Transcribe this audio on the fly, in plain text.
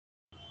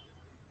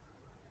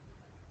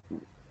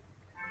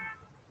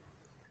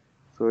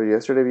So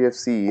yesterday we have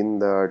seen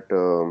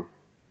that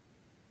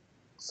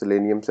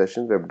Selenium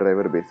sessions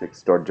WebDriver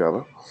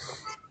basics.java,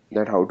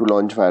 that how to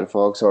launch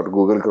Firefox or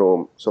Google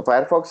Chrome. So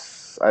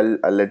Firefox,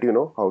 I'll let you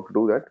know how to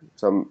do that.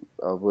 Some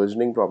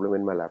versioning problem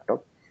in my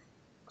laptop.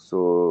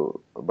 So,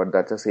 but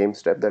that's the same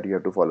step that you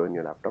have to follow in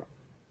your laptop.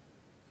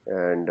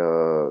 And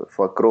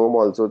for Chrome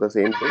also the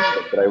same thing.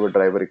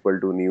 Driver equal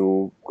to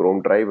new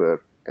Chrome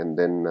driver, and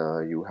then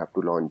you have to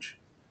launch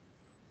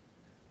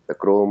the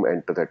Chrome,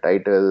 enter the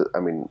title.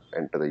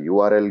 Enter the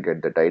URL,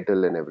 get the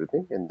title and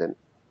everything, and then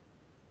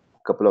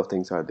a couple of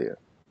things are there.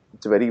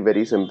 It's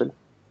very simple.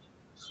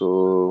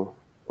 So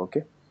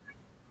okay,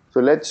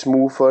 so let's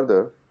move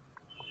further.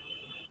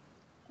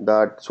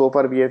 That so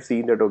far we have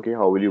seen that okay,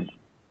 how will you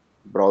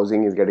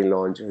browsing is getting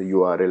launched,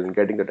 URL and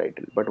getting the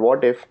title. But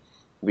what if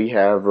we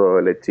have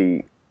let's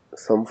see,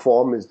 some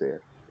form is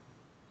there.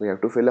 We have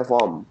to fill a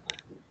form.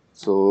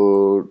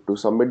 So to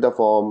submit the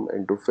form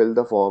and to fill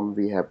the form,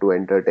 we have to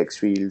enter text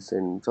fields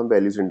and some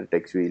values in the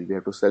text field. We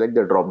have to select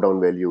the drop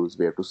down values.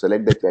 We have to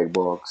select the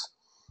checkbox,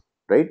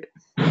 right?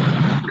 We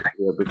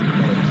have to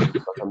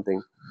click or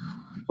something.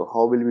 So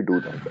how will we do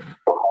that?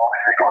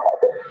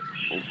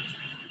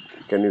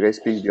 Can you guys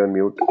please be on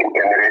mute?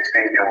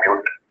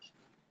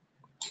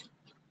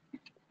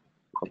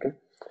 Okay.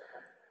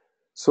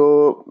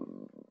 So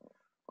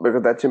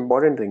because that's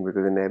important thing,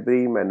 because in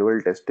every manual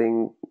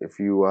testing, if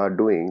you are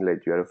doing,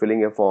 like, you are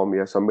filling a form,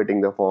 you are submitting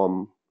the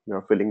form, you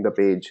are filling the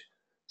page,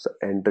 so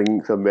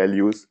entering some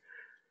values,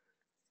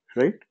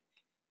 right?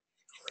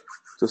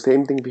 So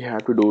same thing we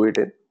have to do it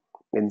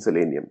in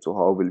Selenium. So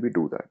how will we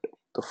do that?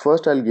 So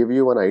first I'll give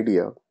you one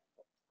idea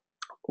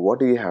what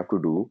do you have to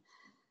do.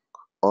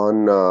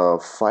 On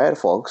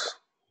Firefox,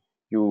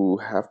 you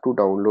have to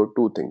download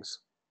two things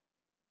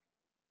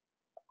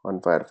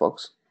on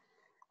Firefox.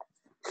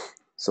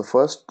 So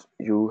first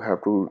you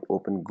have to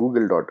open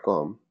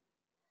google.com.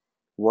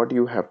 What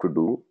you have to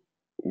do,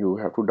 you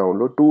have to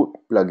download two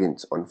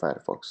plugins on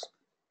Firefox.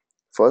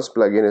 First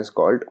plugin is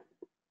called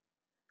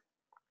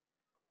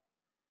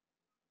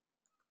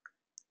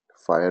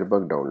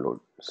Firebug download.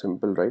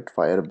 Simple, right?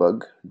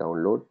 Firebug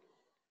download.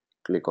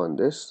 Click on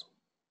this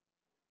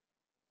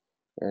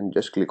and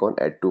just click on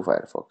add to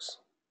Firefox.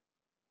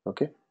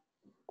 Okay,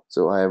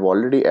 so I have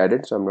already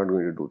added, so I'm not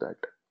going to do that.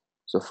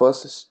 So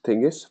first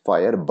thing is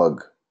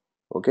Firebug.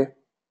 Okay,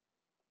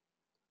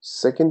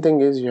 second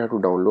thing is you have to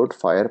download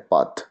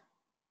Firepath.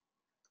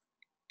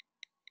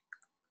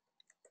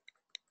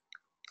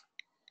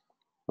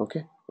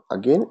 Okay,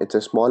 again it's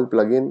a small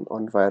plugin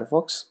on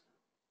Firefox.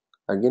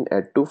 Again,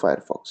 add to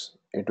Firefox.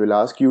 It will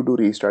ask you to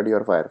restart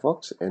your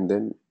Firefox and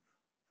then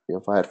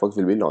your Firefox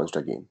will be launched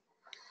again.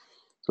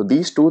 So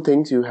these two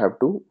things you have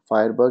to,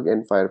 Firebug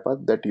and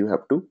Firepath, that you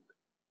have to,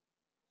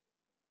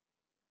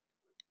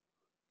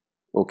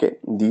 okay,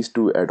 these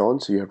two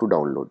add-ons you have to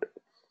download.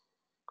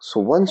 So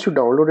once you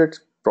download it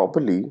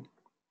properly,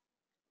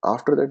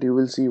 after that you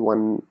will see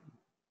one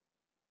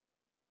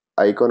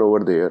icon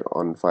over there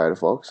on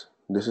Firefox.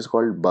 This is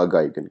called bug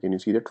icon. Can you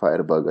see that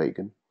Firebug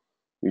icon?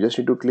 You just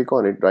need to click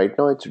on it. Right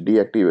now it's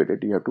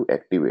deactivated. You have to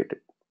activate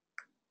it.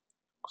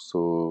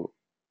 So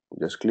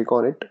just click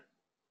on it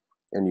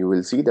and you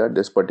will see that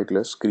this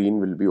particular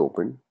screen will be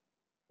opened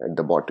at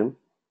the bottom,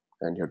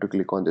 and you have to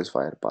click on this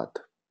Firepath.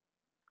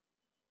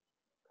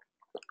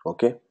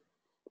 Okay,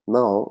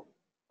 now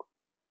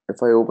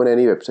if I open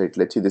any website,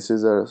 let's see, this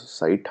is a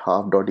site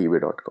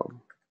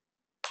half.ebay.com.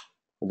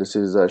 This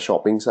is a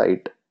shopping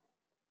site.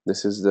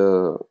 This is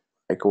the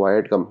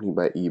acquired company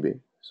by eBay.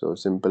 So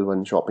simple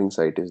one shopping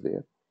site is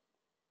there,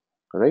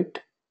 right?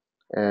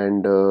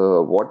 And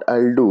what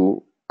I'll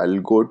do, I'll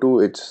go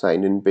to its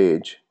sign-in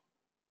page.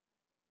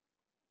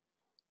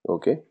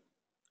 Okay,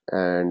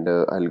 and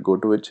I'll go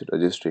to its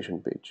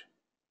registration page.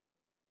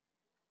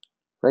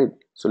 Right,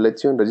 so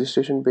let's see, on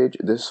registration page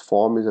this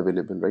form is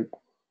available, right?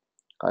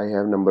 I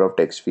have number of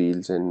text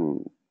fields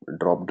and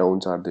drop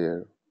downs are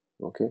there.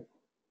 Okay,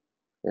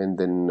 and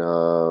then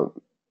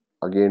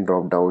again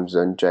drop downs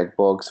and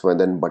checkbox, and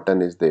then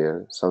button is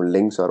there. Some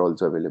links are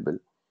also available.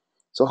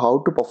 So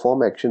how to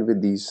perform action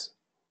with these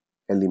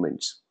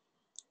elements?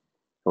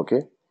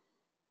 Okay,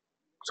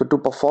 so to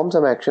perform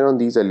some action on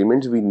these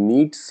elements, we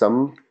need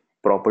some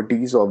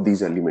properties of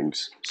these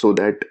elements, so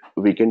that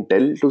we can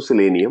tell to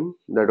Selenium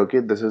that okay,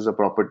 this is a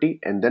property,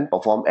 and then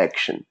perform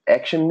action.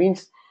 Action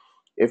means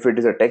if it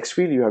is a text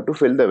field, you have to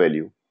fill the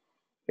value.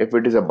 If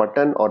it is a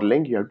button or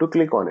link, you have to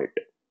click on it,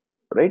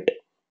 right?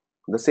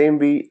 The same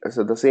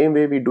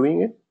way we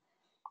doing it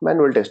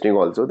manual testing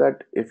also,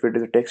 that if it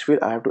is a text field,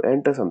 I have to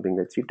enter something.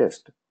 Let's see,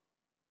 test,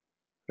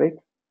 right?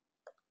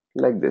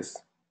 Like this,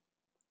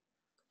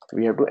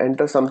 we have to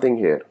enter something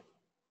here.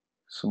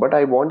 So but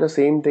I want the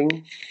same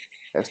thing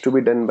has to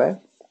be done by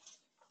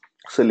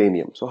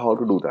Selenium. So how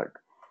to do that?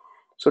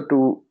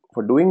 So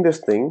for doing this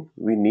thing,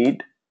 we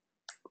need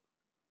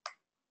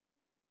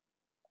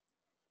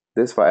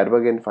this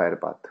Firebug and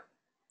Firepath.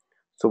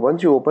 So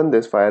once you open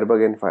this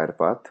Firebug and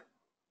Firepath,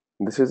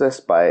 this is a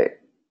spy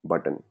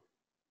button.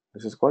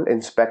 This is called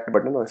inspect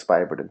button or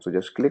spy button. So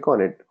just click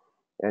on it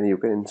and you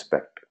can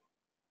inspect.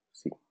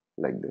 See,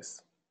 like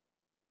this.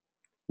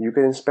 You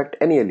can inspect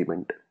any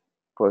element,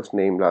 first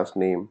name, last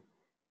name,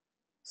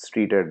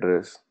 street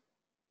address.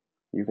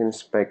 You can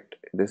inspect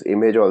this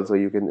image also,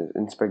 you can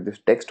inspect this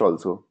text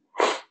also.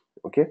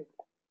 Okay,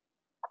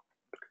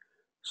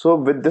 so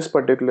with this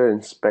particular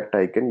inspect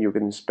icon, you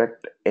can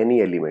inspect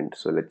any element.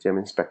 So let's say I'm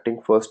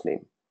inspecting first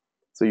name.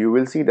 So you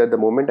will see that the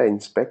moment I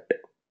inspect,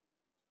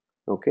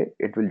 okay,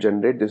 it will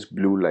generate this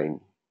blue line.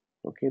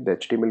 Okay, the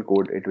HTML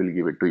code, it will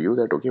give it to you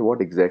that, okay,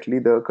 what exactly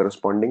the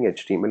corresponding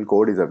HTML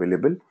code is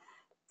available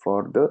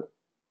for the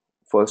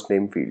first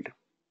name field.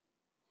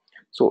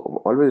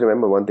 So always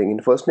remember one thing,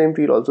 in first name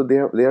field also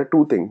there are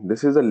two things.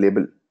 This is a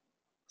label.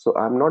 So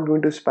I'm not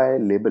going to spy a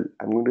label,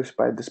 I'm going to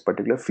spy this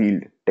particular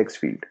field, text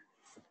field,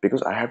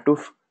 because I have to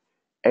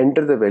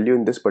enter the value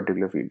in this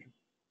particular field,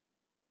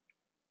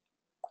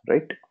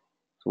 right?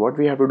 So what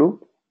we have to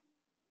do,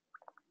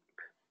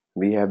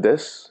 we have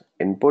this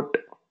input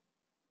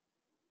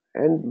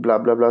and blah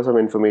blah blah, some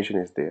information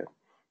is there.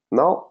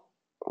 Now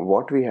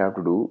what we have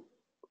to do,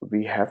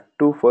 we have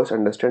to first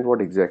understand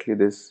what exactly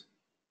this,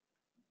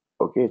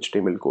 okay,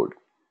 HTML code.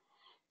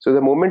 So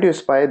the moment you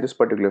spy this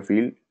particular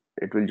field,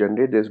 it will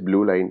generate this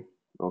blue line.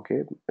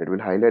 Okay, it will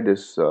highlight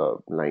this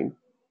line.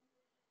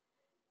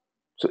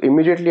 So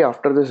immediately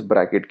after this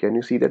bracket, can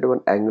you see that one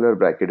angular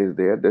bracket is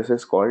there? This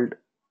is called,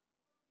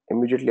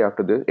 immediately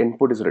after this,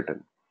 input is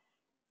written.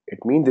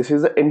 It means this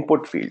is the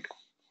input field.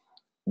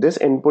 This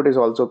input is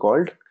also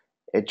called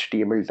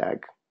HTML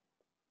tag.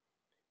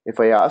 If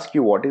I ask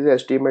you what is the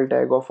HTML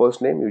tag of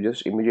first name, you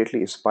just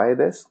immediately spy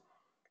this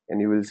and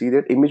you will see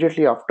that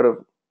immediately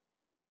after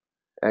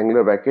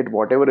angular bracket,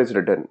 whatever is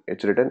written,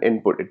 it's written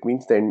input. It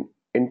means the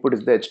input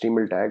is the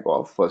HTML tag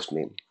of first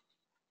name.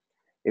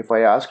 If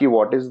I ask you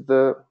what is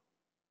the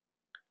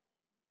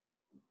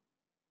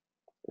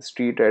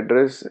street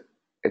address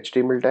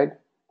HTML tag,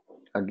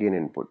 again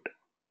input.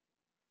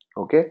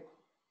 Okay,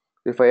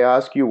 if I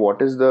ask you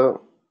what is the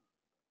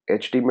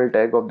HTML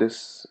tag of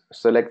this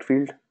select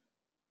field,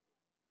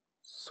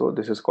 so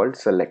this is called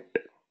select,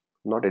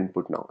 not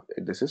input. Now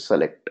this is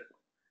select.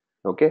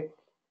 Okay,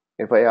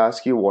 if I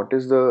ask you what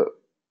is the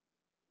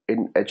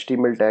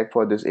HTML tag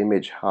for this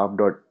image,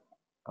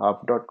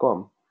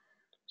 half.com,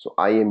 so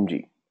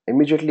img,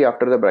 immediately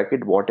after the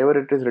bracket, whatever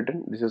it is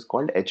written, this is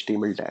called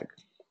HTML tag.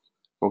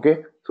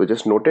 Okay, so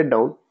just note it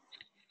down,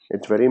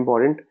 it's very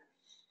important.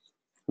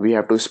 We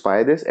have to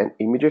spy this, and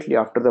immediately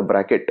after the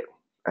bracket,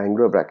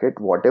 angular bracket,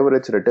 whatever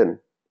it's written,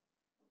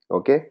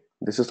 okay,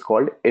 this is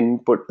called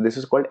input, this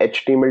is called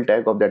HTML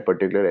tag of that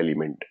particular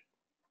element.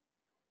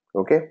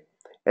 Okay,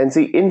 and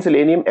see, in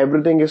Selenium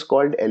everything is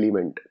called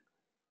element.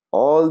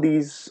 All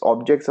these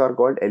objects are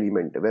called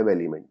element, web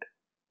element.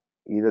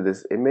 Either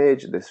this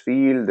image, this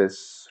field,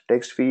 this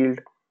text field,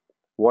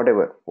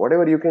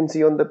 whatever you can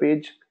see on the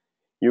page,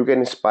 you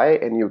can spy,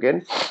 and you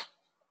can,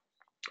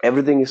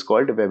 everything is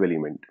called web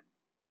element.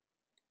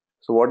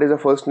 So what is the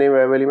first name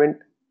web element?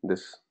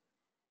 This.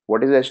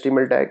 What is the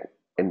HTML tag?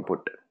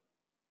 Input.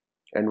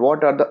 And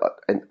what are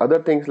the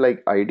other things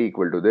like ID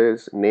equal to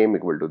this, name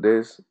equal to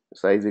this,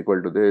 size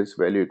equal to this,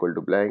 value equal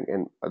to blank,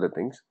 and other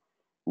things?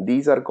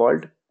 These are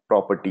called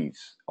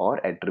properties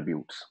or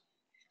attributes.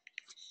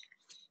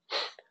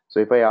 So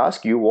if I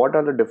ask you what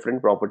are the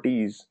different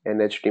properties in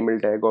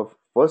HTML tag of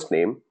first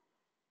name,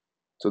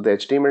 so the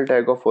HTML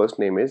tag of first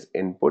name is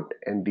input,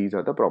 and these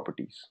are the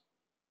properties.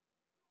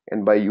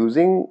 And by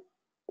using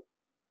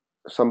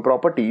some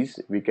properties,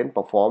 we can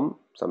perform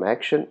some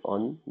action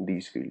on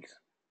these fields.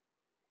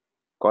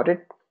 Got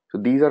it? So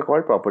these are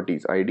called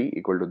properties. ID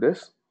equal to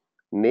this,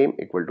 name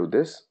equal to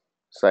this,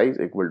 size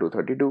equal to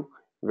 32,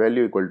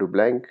 value equal to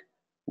blank,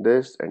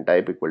 this, and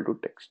type equal to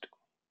text.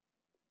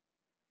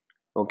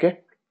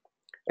 Okay,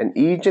 and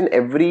each and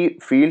every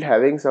field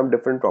having some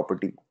different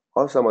property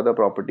or some other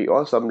property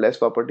or some less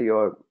property,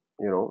 or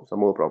some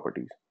more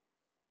properties.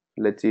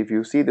 Let's see, if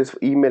you see this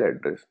email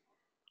address,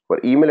 for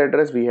email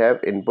address we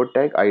have input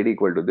tag ID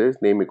equal to this,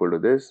 name equal to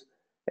this,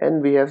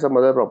 and we have some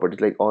other properties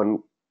like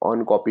on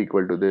copy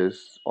equal to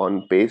this,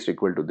 on paste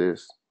equal to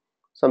this,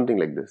 something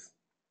like this.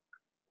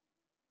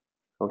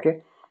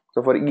 Okay,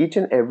 so for each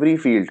and every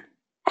field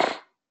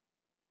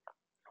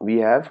we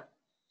have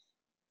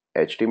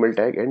HTML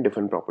tag and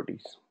different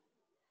properties.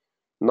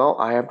 Now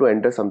I have to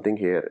enter something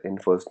here in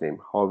first name.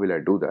 How will I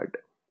do that?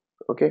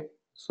 Okay,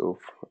 so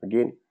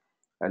again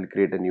I'll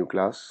create a new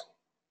class.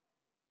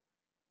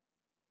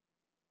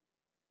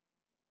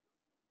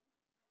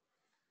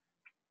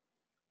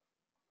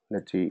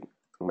 Let's see,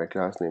 my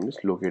class name is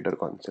locator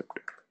concept.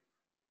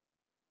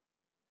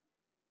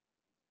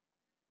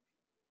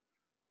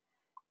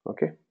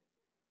 Okay,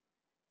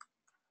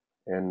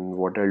 and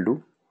what I'll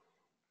do,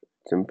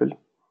 simple,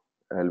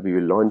 we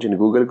will launch in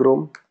Google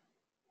Chrome.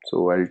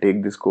 So I'll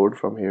take this code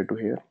from here to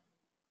here.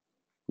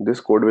 This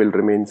code will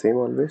remain same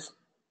always.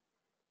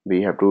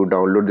 We have to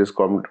download this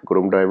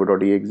chrome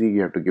driver.exe.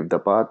 You have to give the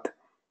path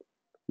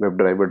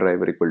WebDriver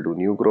driver equal to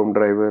new Chrome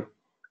driver,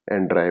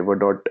 and driver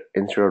dot,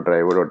 instead of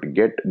driver dot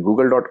get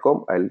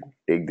google.com, I'll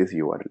take this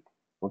URL.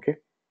 Okay,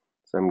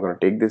 so I'm going to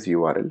take this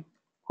URL,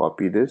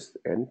 copy this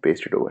and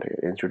paste it over here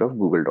instead of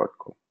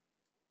google.com.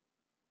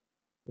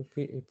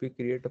 If we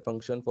create a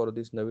function for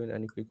this Naveen,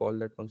 and if we call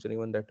that function,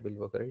 even that will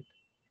work, right?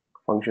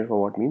 Function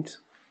for what means?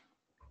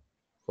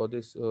 For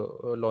this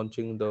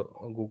launching the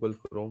Google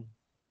Chrome.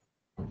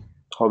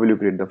 How will you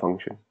create the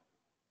function?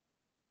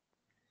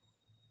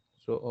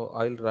 So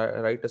I'll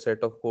write a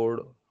set of code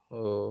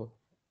uh,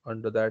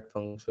 under that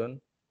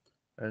function,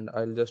 and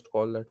I'll just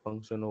call that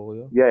function over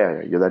here.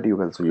 Yeah, that you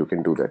can, so you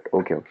can do that.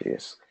 Okay,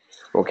 yes.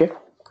 Okay,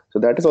 so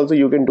that is also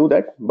you can do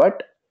that,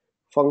 but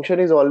function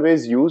is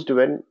always used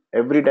when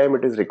every time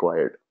it is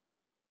required.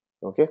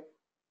 Okay,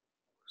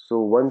 so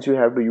once you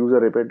have to use a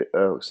repeat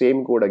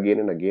same code again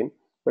and again,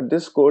 but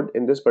this code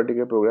in this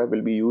particular program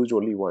will be used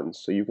only once,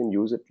 so you can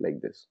use it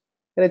like this,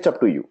 and it's up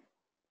to you.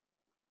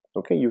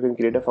 Okay, you can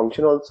create a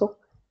function also.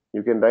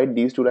 You can write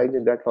these two lines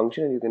in that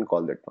function and you can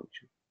call that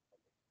function.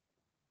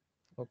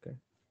 Okay.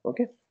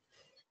 Okay,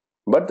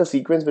 but the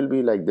sequence will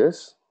be like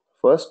this.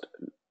 First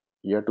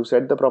you have to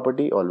set the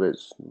property,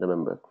 always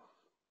remember,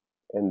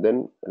 and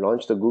then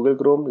launch the Google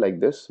Chrome like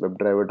this,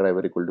 WebDriver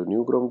driver equal to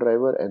new Chrome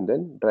driver, and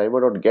then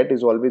driver.get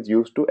is always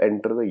used to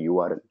enter the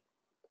URL.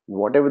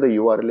 Whatever the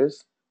URL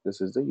is,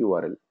 this is the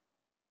URL.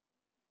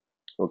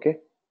 Okay,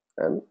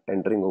 I'm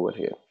entering over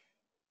here.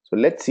 So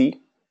let's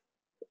see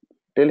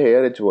till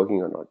here it's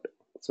working or not.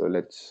 So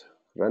let's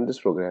run this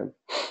program.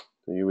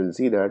 So you will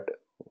see that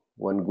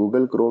one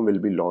Google Chrome will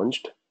be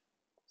launched.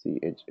 See,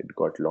 it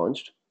got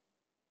launched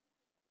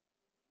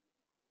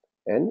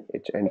and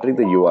it's entering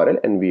the URL,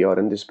 and we are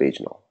on this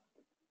page now,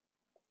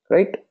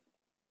 right?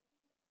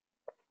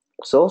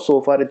 So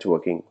far it's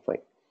working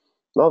fine.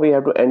 Now we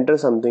have to enter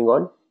something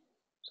on,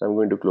 so I'm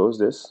going to close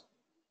this.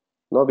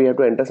 Now we have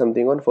to enter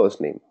something on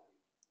first name.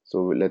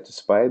 So let's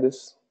spy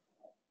this,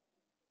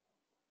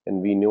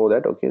 and we know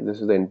that okay, this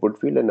is the input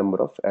field and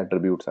number of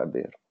attributes are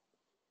there.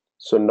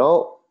 So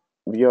now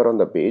we are on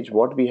the page.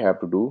 What we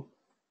have to do,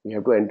 we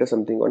have to enter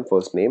something on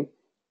first name.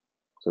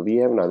 So we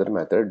have another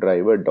method,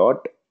 driver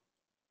dot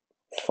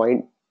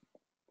find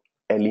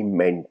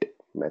element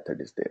method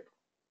is there.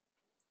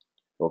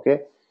 Okay,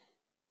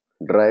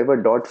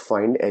 driver dot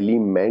find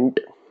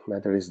element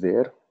method is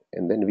there,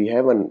 and then we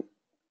have an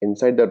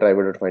inside the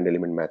driver dot find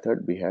element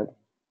method we have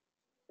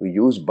to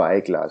use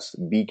by class,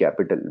 B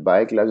capital.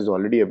 By class is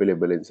already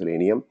available in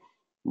Selenium.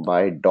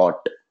 By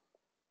dot,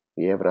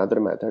 we have another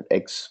method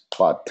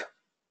Xpath.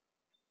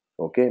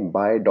 Okay,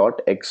 by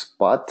dot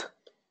Xpath,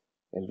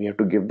 and we have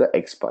to give the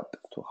Xpath.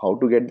 So how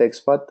to get the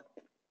Xpath?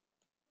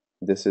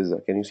 This is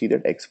can you see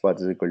that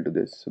Xpath is equal to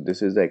this? So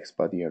this is the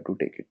Xpath. You have to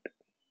take it,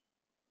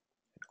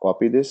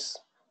 copy this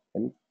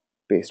and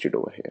paste it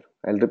over here.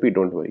 I'll repeat,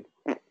 don't worry.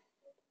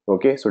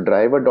 Okay, so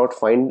driver dot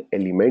find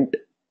element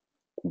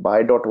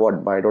by dot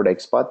what? By dot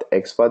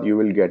Xpath you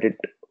will get it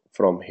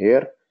from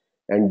here,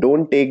 and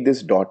don't take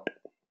this dot.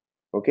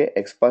 Okay,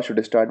 Xpath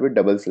should start with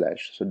double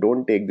slash, so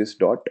don't take this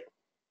dot.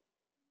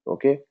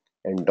 Okay,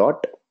 and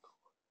dot,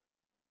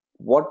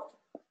 what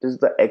is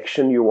the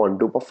action you want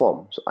to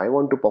perform? So I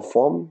want to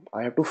perform,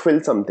 I have to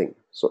fill something.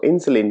 So in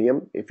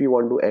Selenium, if you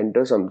want to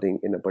enter something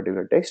in a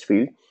particular text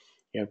field,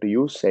 you have to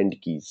use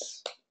send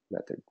keys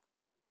method.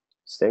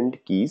 Send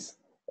keys,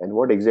 and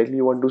what exactly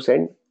you want to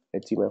send?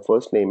 Let's see, my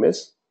first name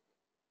is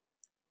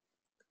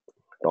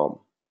Tom.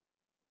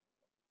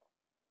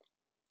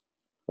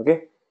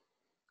 Okay,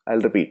 I'll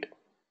repeat.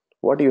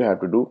 What you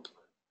have to do,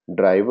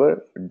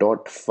 driver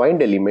dot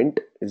find element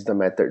is the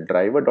method.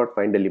 Driver dot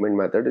find element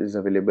method is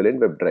available in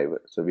WebDriver.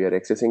 So we are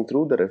accessing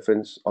through the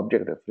reference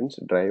object reference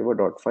driver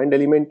dot find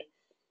element.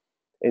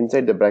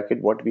 Inside the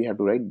bracket, what we have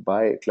to write,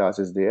 by class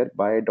is there,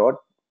 by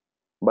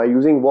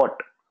using what?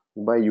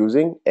 By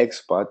using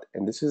Xpath,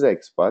 and this is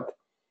Xpath.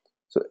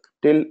 So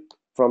till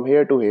from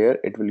here to here,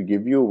 it will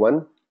give you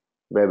one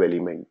web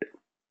element.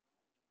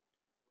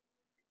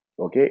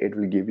 Okay, it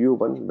will give you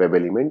one web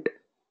element.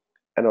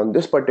 And on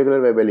this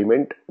particular web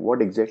element,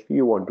 what exactly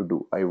you want to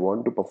do? I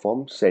want to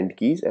perform send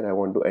keys and I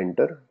want to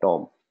enter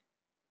Tom.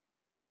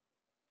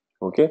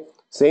 Okay,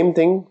 same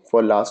thing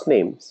for last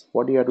names.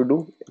 What you have to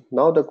do?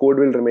 Now the code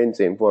will remain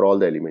same for all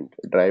the element.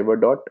 Driver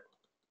dot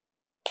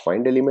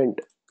find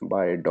element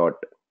by dot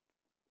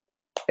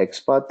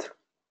Xpath,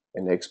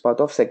 and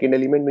Xpath of second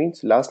element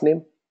means last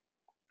name.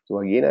 So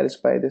again I'll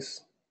spy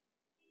this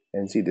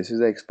and see, this is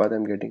the Xpath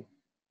I'm getting.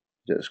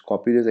 Just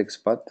copy this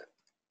Xpath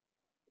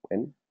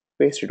and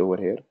paste it over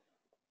here,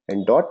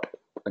 and dot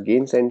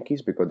again send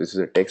keys because this is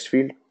a text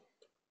field,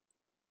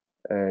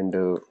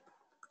 and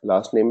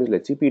last name is,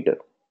 let's see, Peter,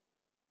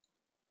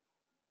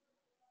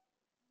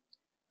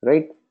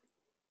 right?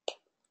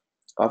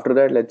 After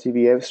that, let's see,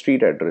 we have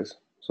street address.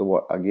 So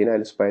what, again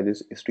I'll spy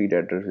this street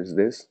address is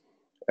this.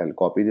 I'll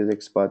copy this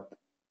Xpath.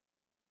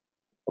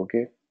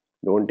 Okay,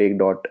 don't take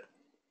dot.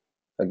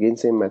 Again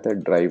same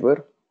method,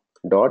 driver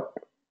dot,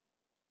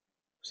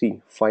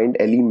 see, find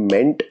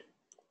element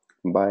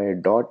by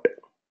dot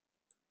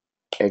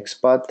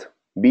Xpath.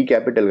 B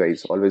capital,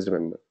 guys, always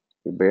remember,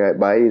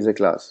 by is a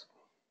class.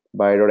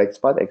 By dot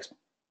Xpath X.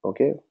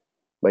 Okay,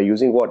 by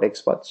using what?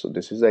 Xpath. So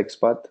this is the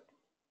Xpath,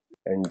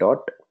 and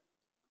dot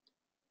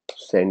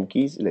send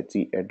keys. Let's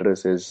see,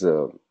 address is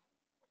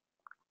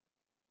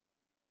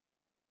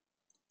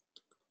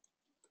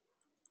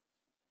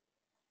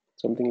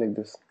something like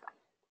this.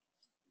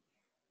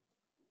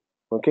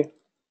 Okay,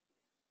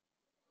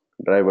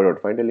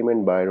 driver.find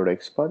element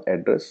by.xpath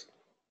address.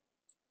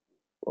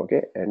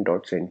 Okay, and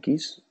dot send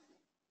keys,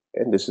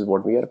 and this is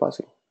what we are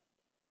passing.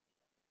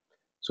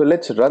 So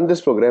let's run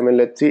this program and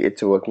let's see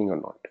it's working or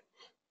not.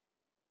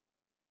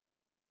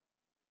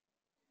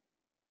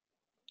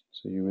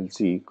 So you will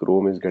see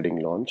Chrome is getting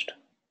launched.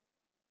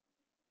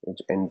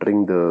 It's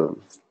entering the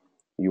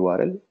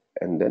URL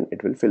and then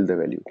it will fill the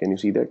value. Can you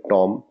see that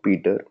Tom,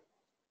 Peter,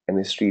 and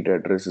his street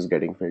address is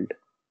getting filled,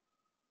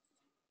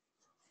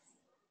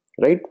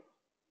 right?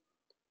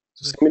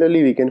 So Yes.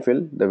 similarly, we can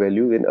fill the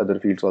value in other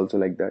fields also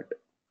like that.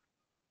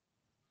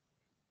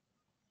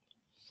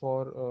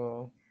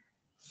 For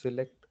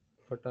select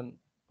button,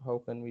 how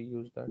can we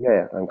use that?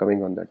 Yeah, I'm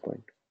coming on that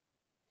point.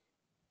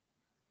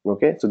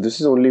 Okay, so this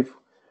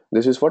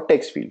is for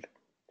text field.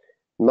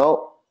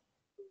 Now,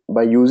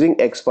 by using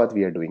XPath,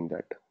 we are doing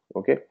that.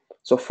 Okay,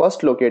 so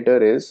first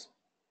locator is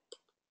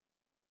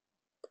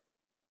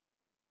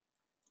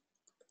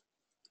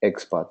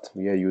XPath.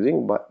 We are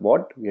using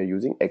what? We are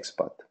using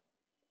XPath.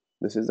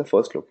 This is the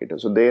first locator.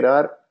 So there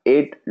are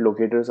 8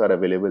 locators are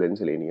available in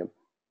Selenium.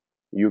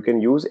 You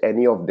can use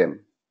any of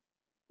them,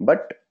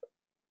 but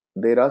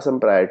there are some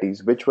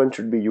priorities. Which one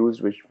should be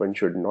used? Which one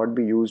should not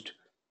be used?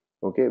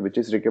 Okay, which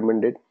is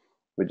recommended?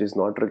 Which is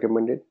not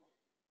recommended?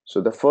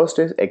 So the first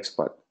is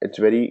XPath. It's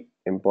very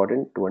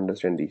important to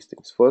understand these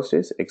things. First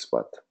is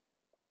XPath.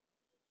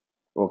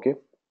 Okay.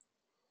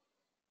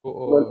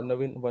 So, Well,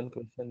 Naveen, one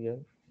question here.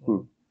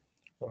 hmm,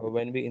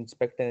 When we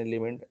inspect an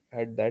element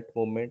at that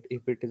moment,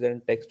 if it is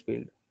in text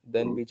field,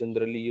 then hmm. we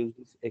generally use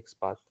this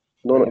XPath,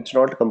 No, right? it's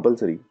not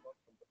compulsory.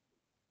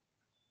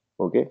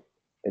 Okay,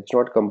 it's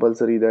not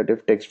compulsory that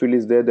if text field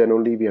is there, then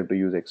only we have to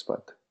use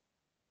XPath.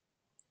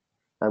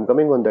 I'm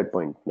coming on that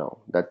point now.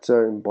 That's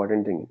an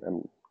important thing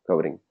I'm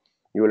covering.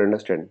 You will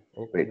understand.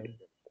 Okay, Wait. Naveen.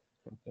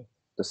 Okay.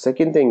 The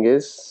second thing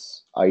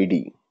is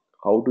ID.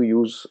 How to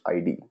use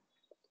ID.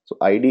 So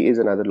ID is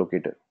another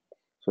locator.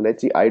 So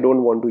let's see, I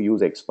don't want to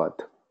use XPath.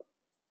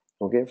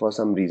 Okay, for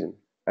some reason.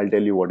 I'll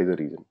tell you what is the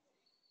reason.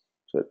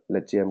 So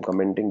let's say I'm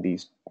commenting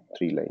these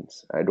 3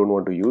 lines. I don't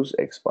want to use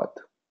XPath.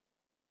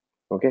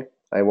 Okay,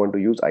 I want to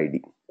use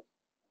ID.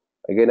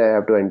 Again, I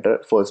have to enter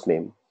first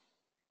name.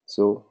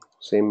 So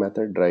same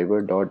method,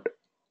 driver dot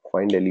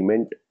find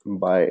element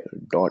by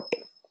dot.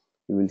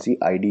 You will see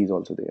ID is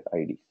also there.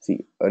 ID.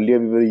 See, earlier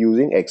we were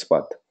using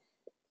XPath,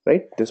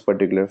 right? This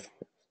particular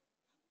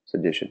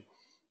suggestion.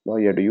 Now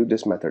you have to use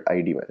this method,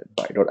 ID method,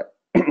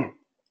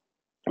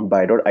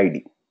 by dot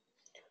ID.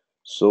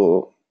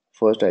 So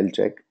first I'll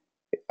check,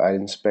 I'll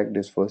inspect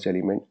this first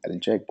element. I'll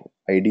check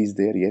ID is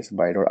there. Yes,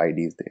 by dot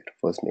ID is there.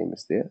 First name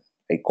is there.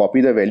 I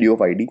copy the value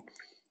of ID,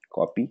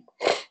 copy,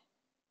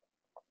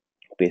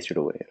 paste it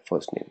over here.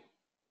 First name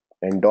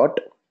and dot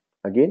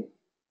again.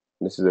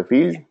 This is a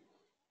field,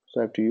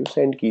 so I have to use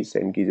send keys.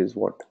 Send keys is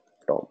what?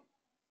 Tom.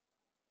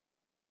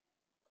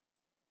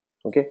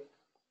 Okay.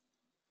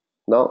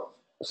 Now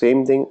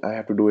same thing I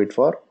have to do it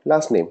for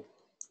last name.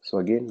 So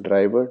again,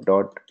 driver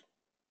dot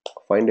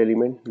find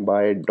element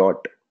by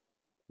dot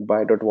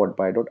what?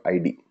 By dot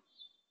ID.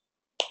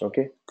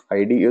 Okay.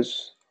 ID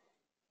is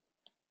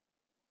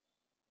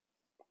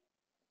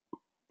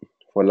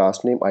for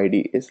last name.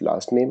 ID is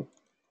last name.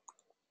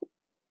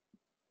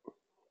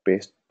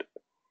 Paste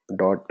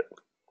dot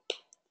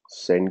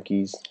send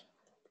keys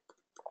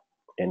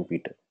and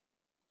Peter,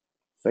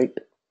 right?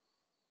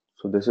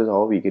 So this is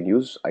how we can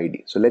use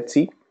ID. So let's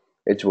see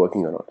it's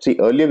working or not. See,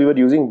 earlier we were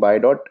using by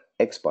dot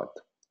XPath.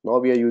 Now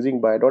we are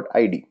using by dot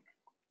ID.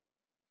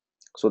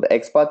 So the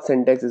XPath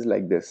syntax is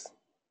like this.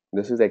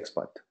 This is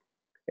XPath,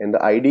 and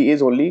the ID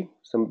is only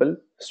simple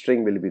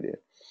string will be there.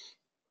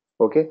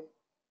 Okay.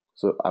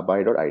 So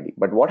by dot ID.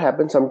 But what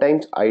happens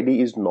sometimes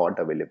ID is not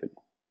available.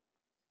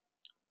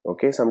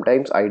 Okay.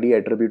 Sometimes ID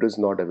attribute is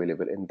not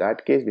available. In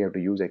that case, we have to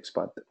use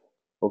XPath.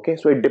 Okay.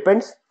 So it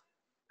depends.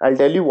 I'll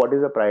tell you what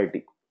is the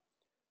priority.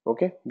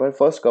 Okay, but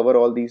first cover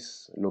all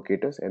these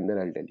locators and then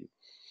I'll tell you.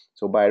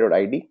 So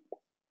by.id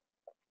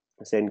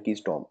send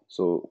keys Tom.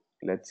 So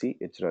let's see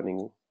it's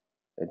running,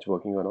 it's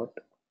working or not.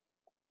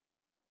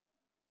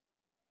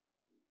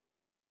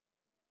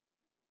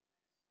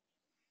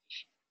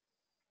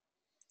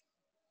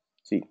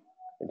 See,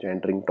 it's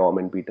entering Tom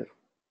and Peter,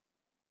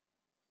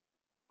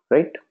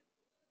 right?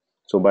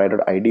 So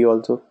by.id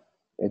also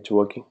it's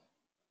working.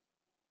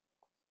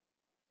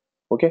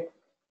 Okay,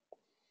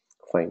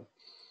 fine.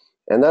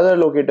 Another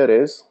locator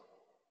is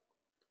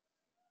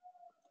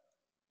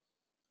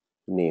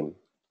name.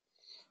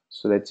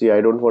 So let's see,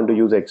 I don't want to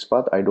use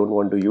XPath, I don't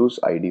want to use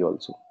ID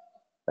also.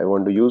 I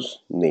want to use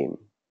name.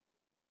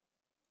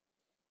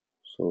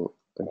 So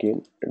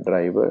again,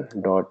 driver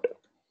dot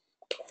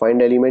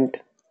find element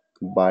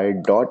by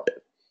dot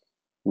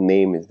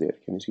name is there.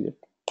 Can you see that?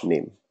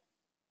 Name.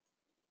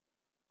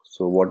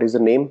 So what is the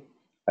name?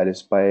 I'll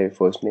spy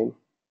first name.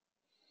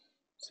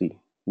 See,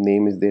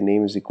 name is there.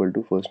 Name is equal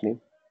to first name.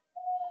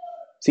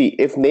 See,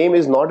 if name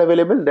is not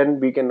available, then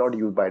we cannot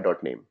use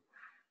by.name.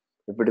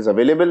 If it is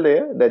available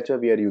there, that's why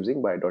we are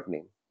using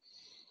by.name.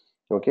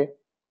 Okay,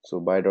 so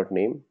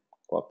by.name,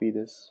 copy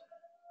this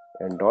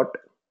and dot,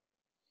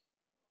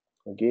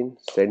 again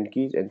send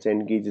keys, and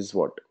send keys is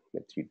what?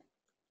 Let's see,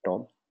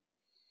 Tom.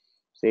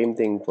 Same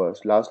thing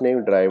first, last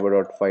name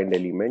driver dot find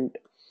element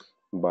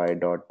by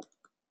dot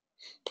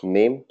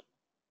name,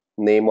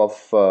 name of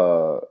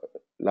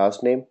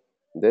last name,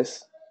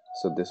 this.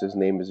 So this is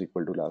name is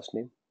equal to last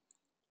name.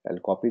 I'll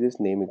copy this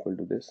name equal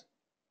to this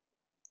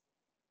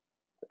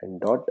and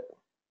dot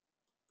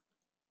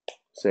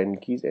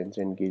send keys, and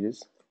send keys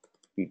is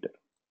Peter.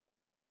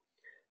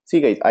 See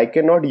guys, I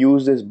cannot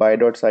use this by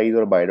dot size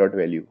or by dot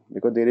value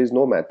because there is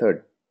no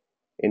method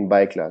in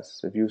by class.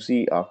 So if you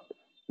see after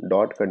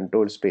dot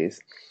control space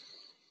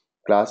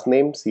class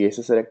name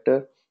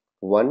CSSSelector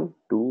 1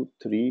 2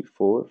 3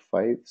 4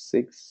 5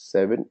 6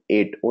 7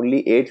 8,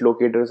 only 8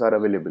 locators are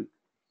available.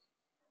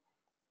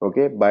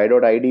 Okay,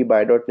 by.id,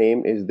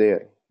 by.name is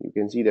there. You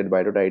can see that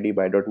by.id,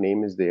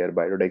 by.name is there,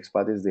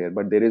 by.xpath is there,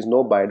 but there is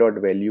no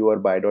by.value or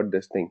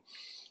by.this thing,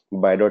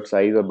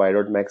 by.size or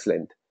by.max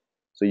length.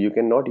 So you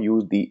cannot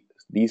use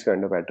these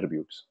kind of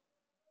attributes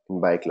in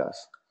by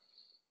class.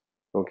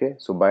 Okay,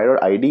 so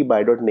by.id,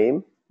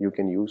 by.name you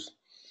can use.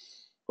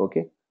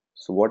 Okay,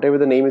 so whatever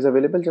the name is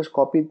available, just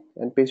copy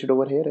and paste it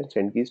over here and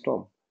send keys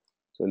Tom.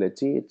 So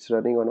let's see it's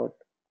running or not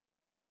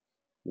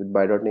with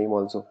by.name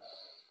also.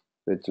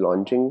 It's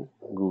launching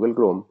Google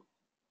Chrome,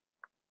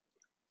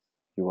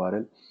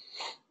 URL,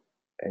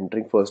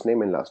 entering first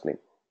name and last name,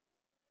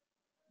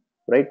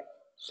 right?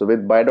 So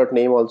with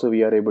by.name also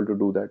we are able to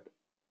do that.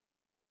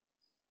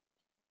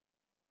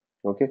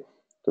 Okay,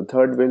 so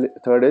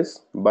third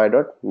is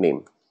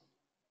by.name.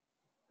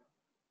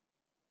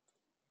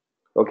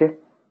 Okay,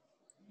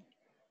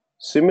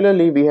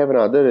 similarly we have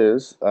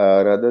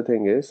another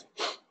thing is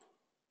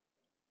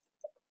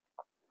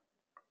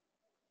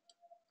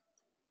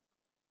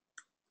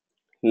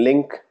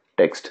link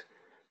text.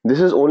 This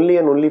is only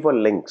and only for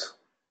links.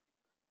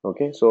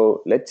 Okay,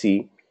 so let's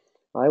see,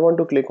 I want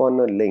to click on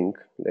a link.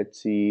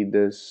 Let's see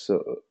this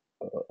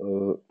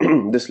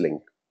this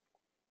link,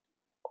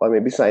 or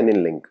maybe sign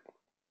in link.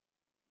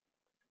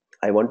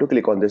 I want to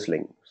click on this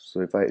link.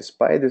 So if I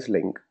spy this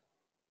link,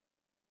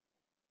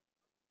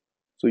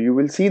 so you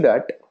will see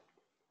that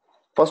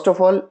first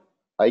of all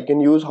I can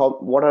use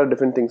what are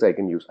different things I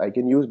can use. I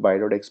can use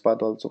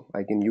by.xpath also.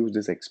 I can use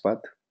this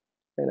xpath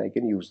and I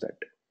can use that.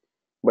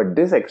 But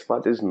this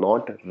xpath is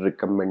not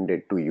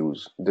recommended to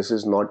use. This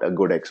is not a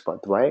good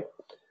xpath. Why?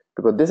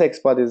 Because this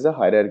xpath is a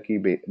hierarchy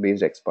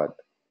based xpath.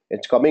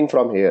 It's coming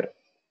from here,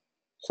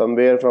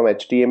 somewhere from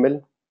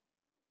HTML,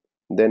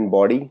 then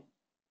body.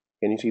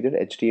 Can you see that?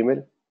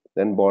 HTML,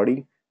 then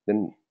body,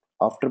 then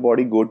after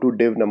body go to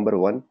div number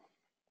 1,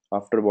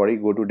 after body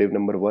go to div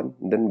number 1,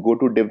 then go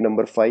to div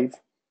number 5,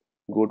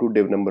 go to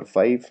div number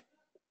 5,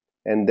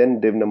 and then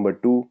div number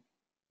 2,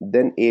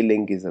 then a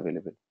link is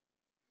available.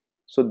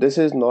 So this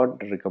is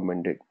not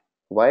recommended.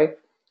 Why?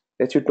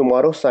 Let's say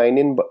tomorrow sign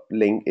in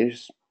link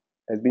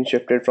has been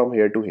shifted from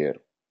here to here.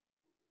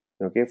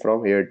 Okay,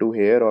 from here to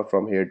here or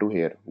from here to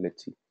here.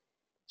 Let's see.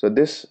 So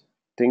this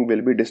thing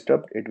will be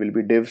disturbed. It will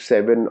be div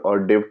 7 or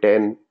div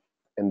 10,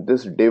 and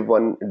this div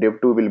 1, div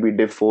 2 will be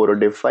div 4 or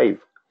div 5,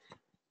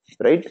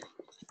 right?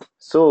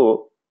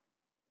 So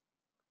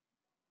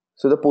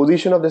the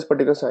position of this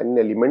particular sign-in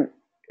element,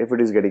 if it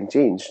is getting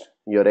changed,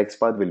 your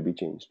XPath will be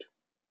changed.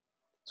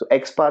 So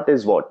XPath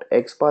is what?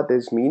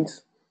 XPath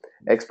means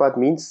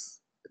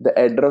the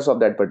address of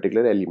that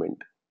particular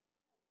element.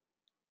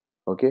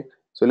 Okay,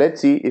 so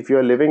let's see, if you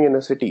are living in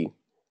a city,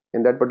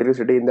 in that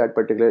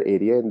particular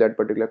area, in that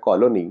particular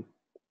colony,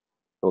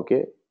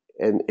 okay,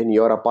 and in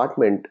your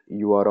apartment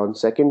you are on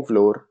second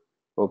floor,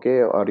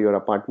 okay, or your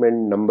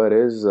apartment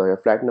number is your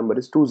flat number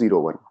is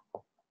 201,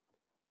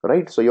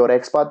 right? So your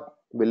XPath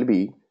will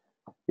be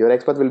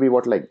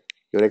what? Like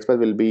your XPath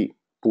will be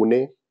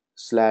Pune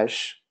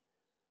slash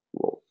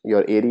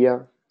your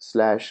area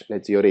slash,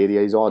 let's say your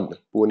area is on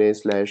Pune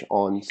slash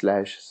on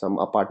slash some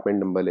apartment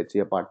number, let's say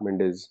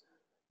apartment is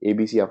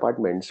ABC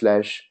apartment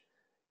slash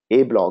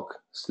A block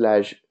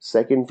slash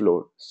second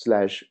floor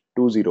slash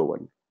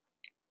 201,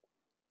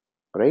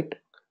 right?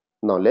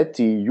 Now let's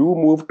see, you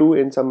move to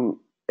in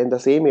the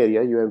same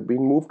area, you have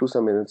been moved to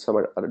some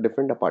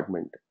different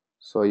apartment.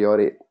 So your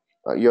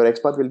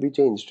XPath will be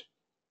changed,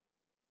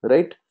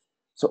 right?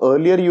 So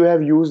earlier you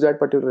have used that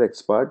particular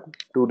XPath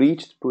to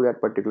reach to that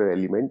particular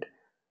element,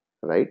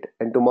 right?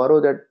 And tomorrow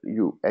that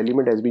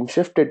element has been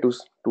shifted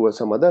to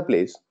some other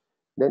place,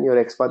 then your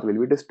XPath will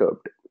be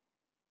disturbed,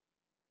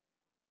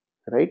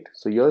 right?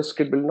 So your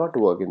script will not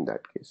work in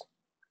that case.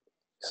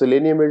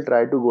 Selenium will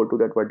try to go to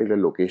that particular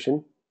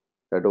location,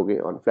 that okay,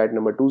 on flat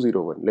number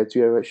 201, let's say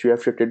you have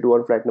shifted to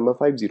on flat number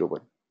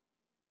 501,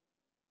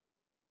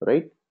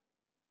 right?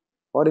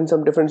 Or in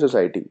some different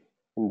society.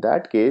 In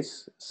that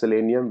case,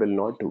 Selenium will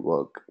not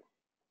work.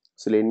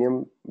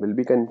 Selenium will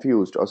be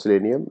confused, or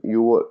Selenium,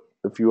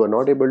 if you are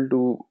not able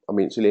to,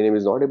 Selenium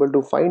is not able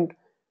to find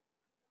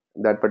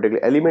that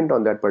particular element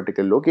on that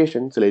particular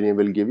location, Selenium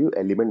will give you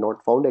element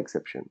not found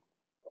exception.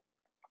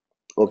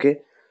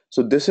 Okay,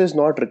 so this is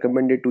not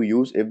recommended to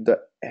use if the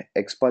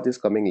XPath is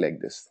coming like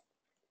this.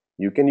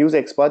 You can use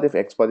XPath if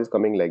XPath is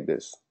coming like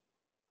this,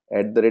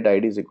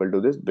 @ID is equal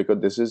to this,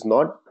 because this is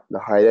not the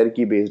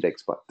hierarchy based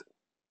XPath.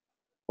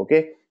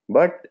 Okay,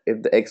 but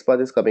if the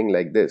XPath is coming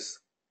like this,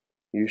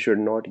 you should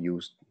not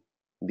use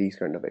these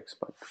kind of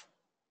XPath,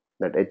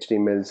 that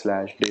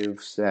HTML/div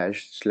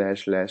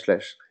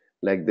 //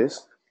 like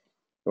this.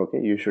 Okay,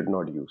 you should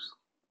not use.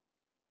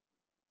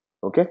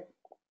 Okay,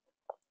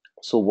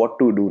 so what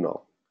to do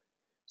now?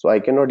 So I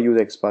cannot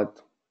use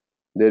XPath.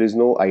 There is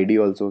no ID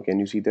also. Can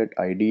you see that?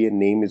 ID and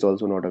name is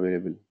also not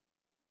available.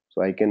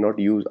 So I cannot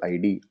use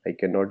ID. I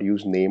cannot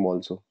use name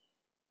also.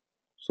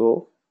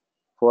 So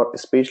for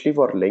especially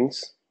for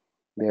links,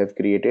 they have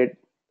created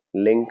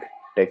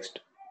LinkText.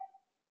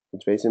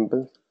 It's very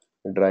simple.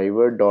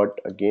 Driver dot,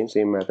 again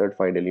same method,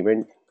 find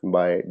element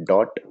by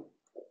dot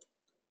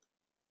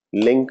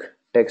link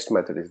text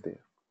method is there.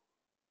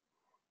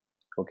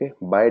 Okay,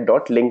 by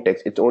dot link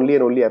text. It's only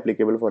and only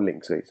applicable for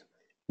links, guys.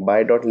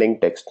 By dot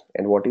link text.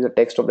 And what is the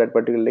text of that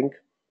particular link?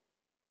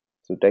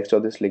 So text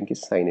of this link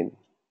is sign in.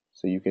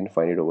 So you can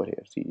find it over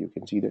here. See, you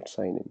can see that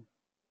sign in.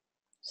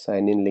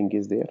 Sign in link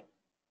is there,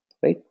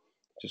 right?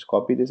 Just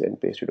copy this and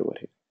paste it over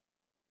here.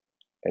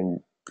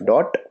 And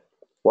dot,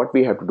 what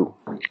we have to do?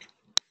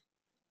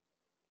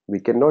 We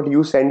cannot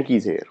use send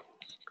keys here.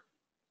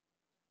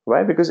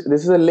 Why? Because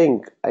this is a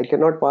link. I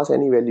cannot pass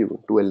any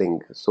value to a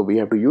link. So we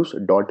have to use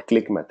dot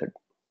click method.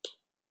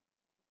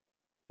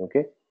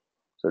 Okay.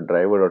 So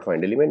driver dot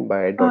find element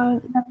by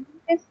dot.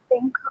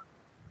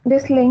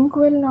 This link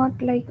will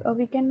not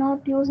we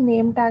cannot use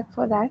name tag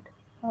for that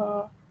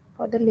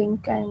for the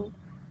link and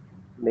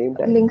Name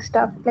tag. link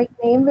stuff. Like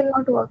name will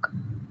not work.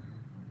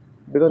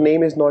 Because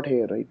name is not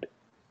here, right?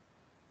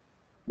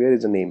 Where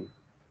is the name?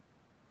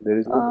 There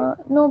is no name.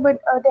 No,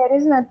 but there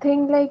is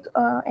nothing like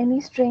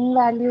any string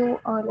value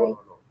or No, like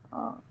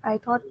no, I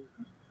thought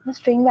the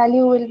string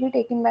value will be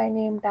taken by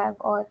name tag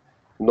or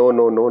no.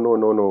 No, no, no, no,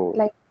 no, no.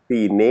 like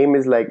See, name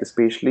is like,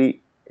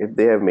 especially if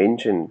they have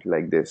mentioned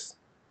like this,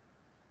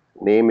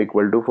 name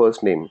equal to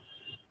first name,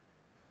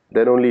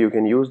 then only you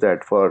can use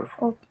that.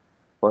 okay,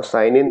 For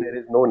sign in, there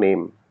is no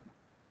name.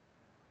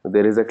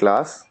 There is a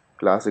class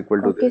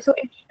equal to okay. this. So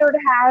it Yeah, should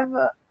it have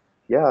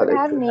should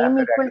have name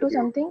that equal to attribute.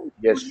 something. Only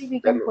Yes, we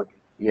then can put it.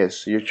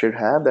 yes, you should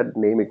have that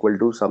name equal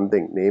to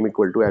something. Name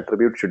equal to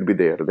attribute should be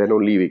there. Then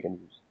only we can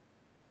use.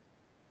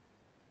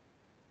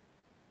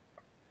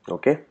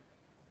 Okay.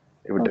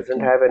 If it doesn't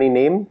Okay, have any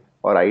name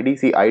or ID,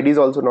 see, ID is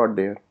also not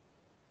there.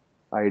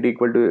 ID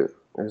equal to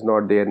is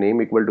not there.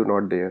 Name equal to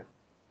not there.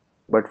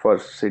 But for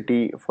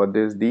city, for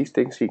these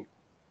things, see,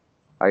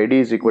 ID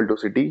is equal to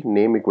city,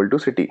 name equal to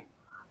city.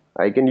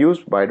 I can use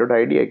by dot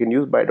ID. I can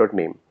use by dot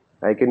name.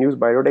 I can use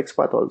by dot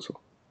XPath also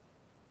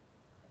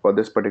for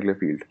this particular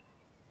field.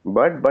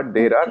 But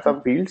there are okay,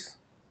 some fields.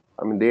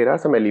 I mean, there are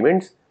some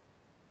elements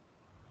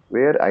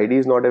where ID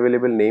is not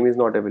available, name is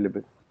not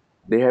available.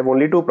 They have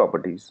only two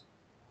properties.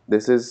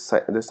 This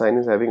sign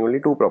is having only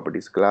two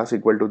properties: class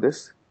equal to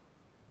this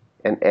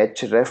and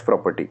href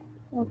property.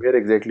 okay, Where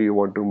exactly you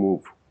want to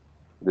move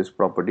this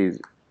property is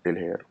till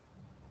here,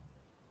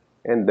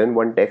 and then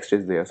one text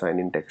is there, sign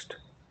in text.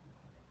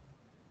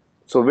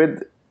 So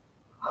with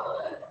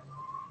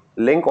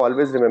link,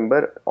 always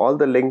remember all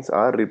the links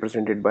are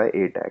represented by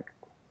a tag.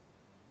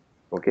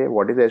 Okay,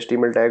 what is the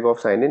HTML tag of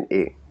sign in?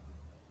 A.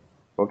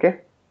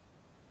 Okay,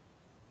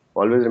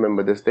 always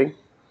remember this thing.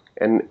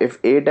 And if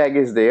a tag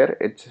is there,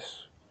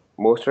 it's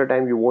most of the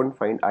time you won't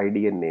find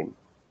ID and name.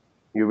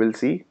 You will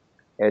see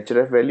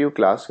href value,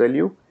 class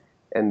value,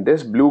 and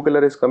this blue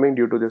color is coming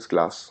due to this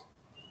class.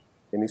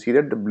 Can you see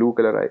that? The blue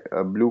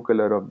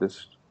color of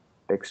this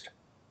text,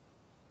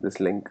 this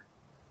link.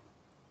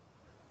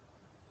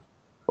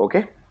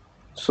 Okay,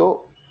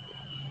 so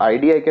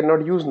ID I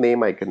cannot use,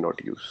 name I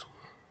cannot use.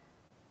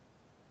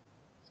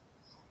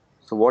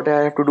 So what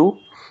I have to do?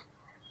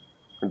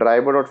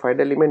 Driver.find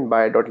element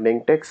by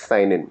link text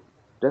sign in.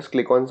 Just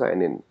click on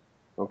sign in.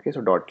 Okay,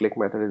 so dot click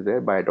method is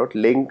there, by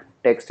link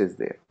text is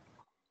there.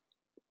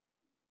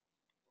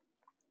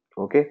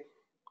 Okay,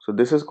 so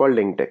this is called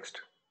link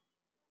text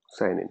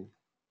sign in.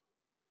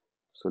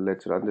 So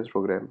let's run this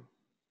program.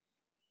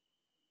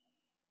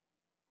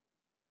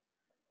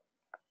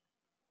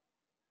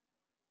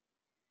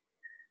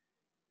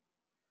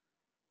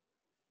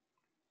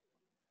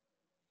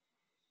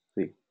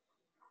 See,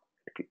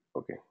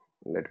 okay,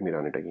 let me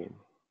run it again.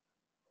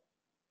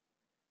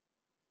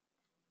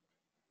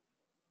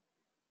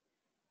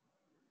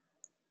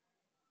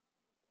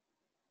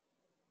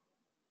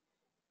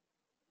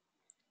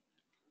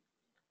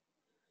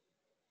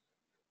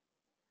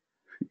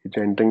 It's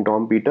entering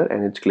Tom Peter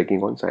and it's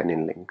clicking on sign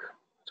in link.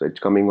 So it's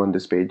coming on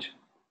this page,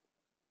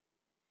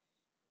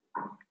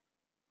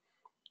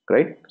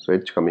 right? So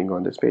it's coming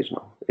on this page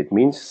now. It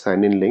means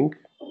sign in link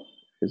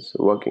is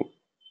working.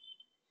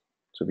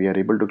 So we are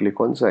able to click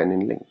on sign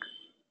in link,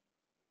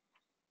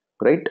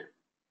 right?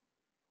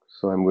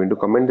 So I'm going to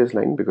comment this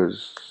line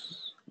because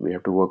we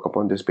have to work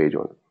upon this page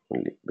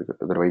only, because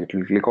otherwise it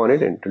will click on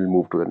it and it will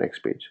move to the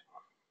next page,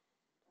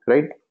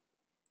 right?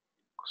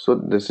 So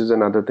this is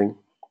another thing.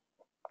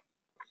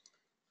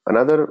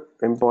 Another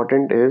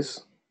important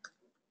is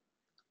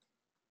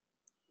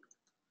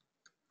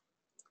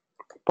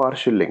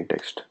partial link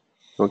text.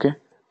 Okay,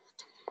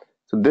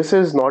 so this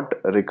is not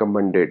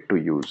recommended to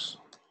use,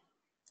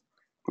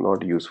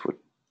 not useful.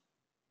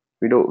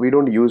 We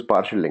don't use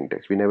partial link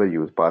text. We never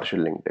use partial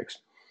link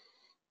text.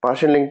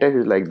 Partial link text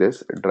is like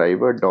this: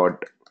 driver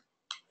dot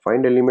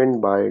find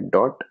element by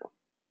dot,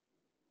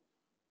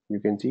 you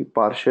can see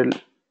partial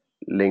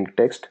link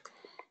text.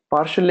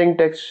 Partial link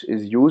text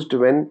is used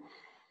when,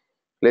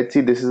 let's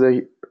see, this is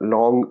a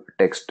long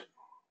text.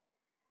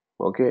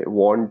 Okay,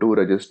 want to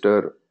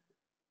register.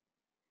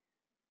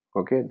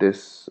 Okay,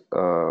 this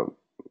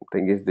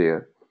thing is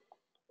there,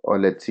 or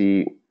let's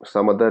see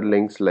some other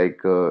links like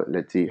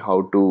let's see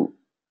how to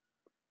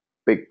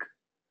pick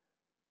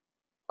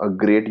a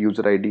great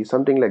user ID,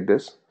 something like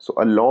this. So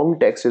a long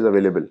text is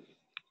available,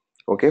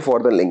 okay, for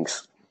the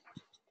links.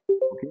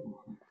 Okay.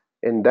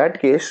 In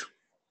that case,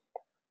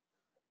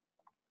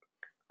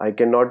 I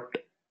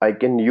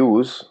can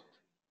use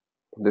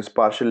this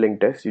partial link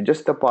text. You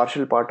just the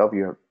partial part of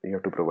you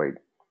have to provide.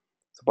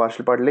 So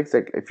partial part links,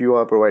 like if you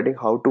are providing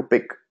how to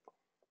pick,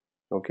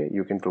 okay,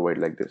 you can provide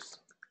like this,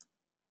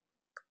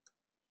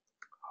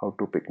 how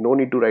to pick. No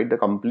need to write the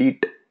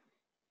complete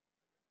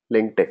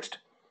link text.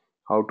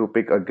 How to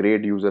pick a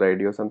great user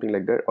ID or something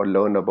like that, or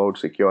learn about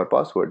secure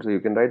password. So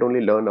you can write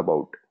only learn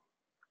about,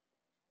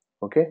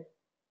 okay,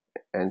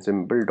 and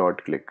simple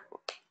dot click.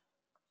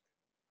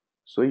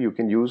 So you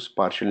can use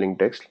partial link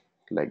text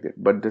like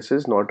that, but this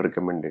is not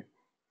recommended.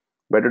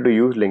 Better to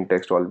use link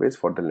text always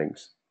for the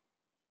links.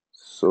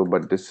 So,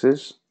 but this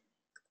is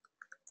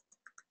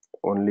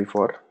only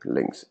for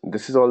links.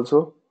 This is only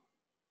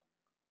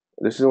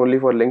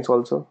for links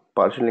also,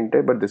 partial link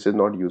text, but this is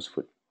not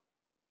useful.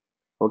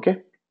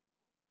 Okay,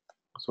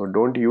 so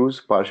don't use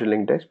partial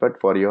link text, but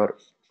for your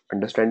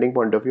understanding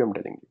point of view, I'm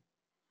telling you.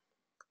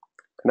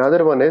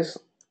 Another one is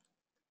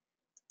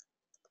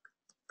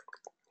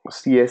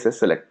CSS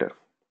selector.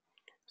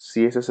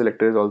 CSS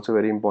selector is also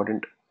very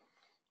important.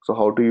 So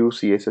how to use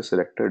CSS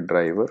selector?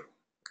 Driver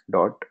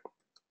dot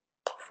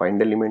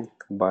find element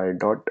by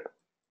dot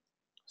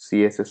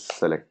CSS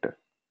selector.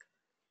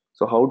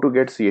 So how to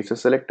get CSS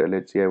selector?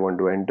 Let's say I want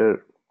to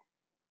enter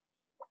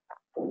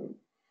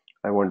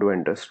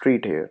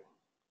street here.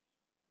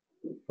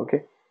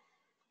 Okay,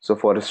 so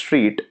for a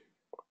street,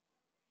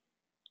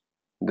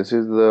 this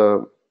is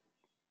the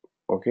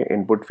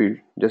input field.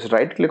 Just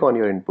right click on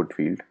your input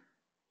field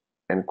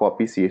and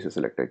copy CSS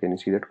selector. Can you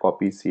see that?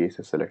 Copy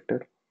CSS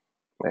selector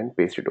and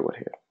paste it over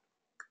here.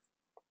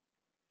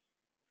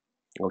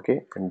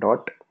 Okay, and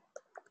dot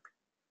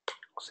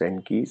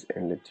send keys,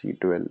 and let's see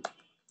 12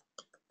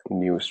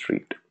 new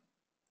street.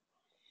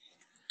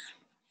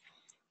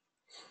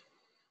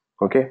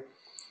 Okay,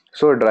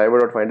 so driver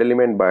dot find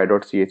element by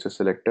dot CSS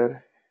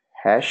selector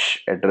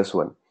hash address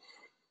 1.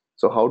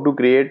 So how to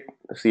create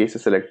CSS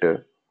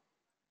selector?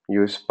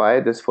 You spy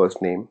this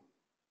first name,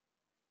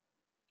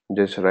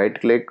 just right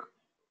click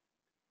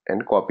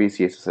and copy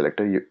CSS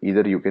selector.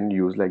 Either you can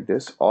use like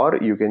this, or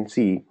you can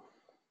see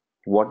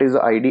what is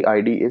the ID.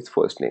 ID is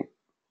first name.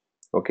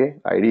 Okay,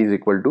 ID is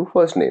equal to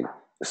first name.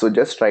 So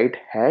just write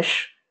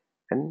hash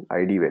and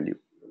ID value.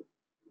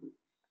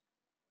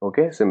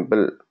 Okay,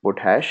 simple, put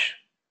hash,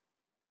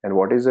 and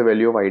what is the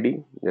value of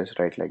ID? Just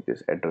write like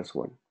this, address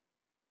 1.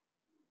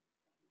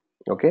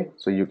 Okay,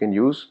 so you can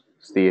use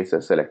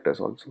CSS selectors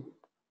also,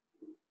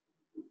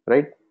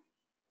 right?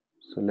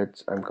 So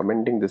I'm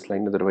commenting this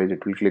line, otherwise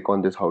it will click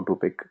on this how to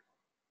pick.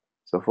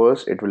 So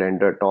first it will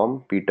enter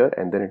Tom, Peter,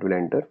 and then it will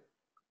enter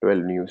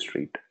 12 new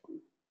street.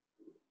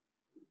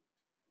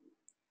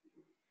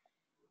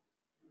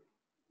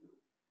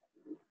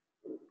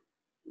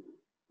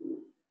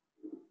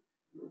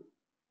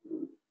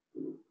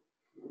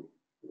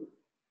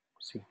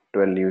 See,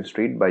 12 new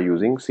street by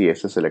using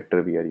CSS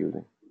selector we are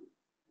using.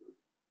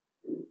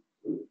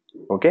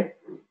 Okay,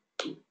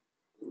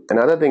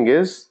 another thing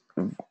is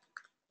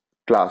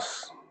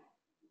class.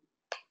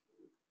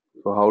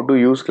 So how to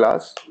use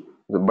class?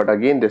 But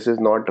again, this is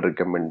not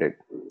recommended,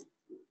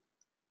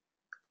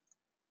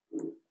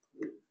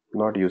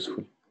 not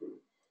useful.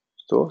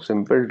 So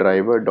simple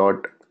driver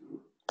dot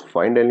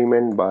find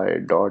element by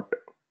dot,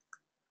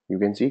 you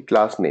can see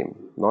class name,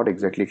 not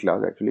exactly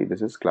class, actually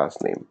this is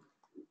class name.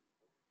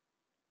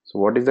 So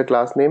what is the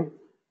class name?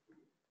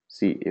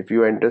 See, if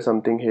you enter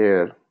something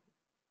here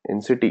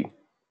in city,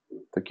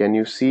 so can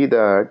you see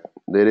that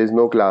there is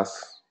no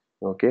class?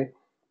 Okay,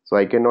 so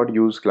I cannot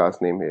use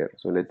class name here.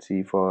 So let's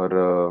see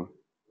for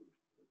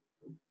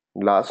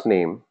last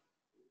name,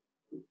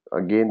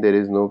 again there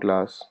is no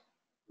class.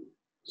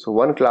 So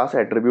one class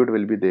attribute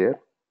will be there,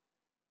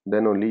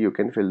 then only you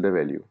can fill the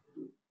value.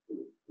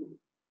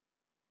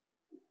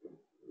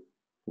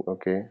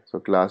 Okay, so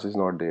class is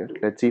not there.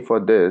 Let's see for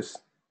this,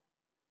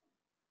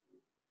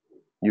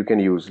 you can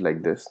use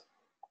like this.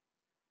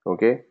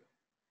 Okay,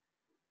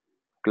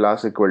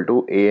 class equal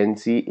to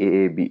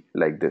ANCAAB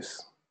like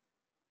this.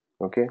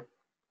 Okay,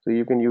 so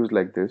you can use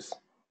like this.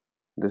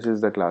 This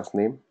is the class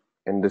name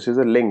and this is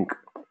a link,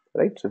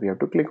 right? So we have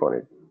to click on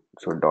it.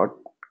 So dot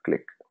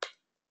click.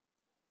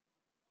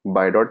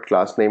 By dot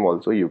class name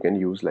also you can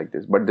use like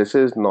this, but this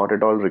is not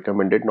at all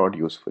recommended, not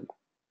useful.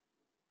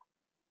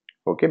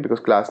 Okay, because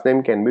class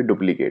name can be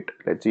duplicate.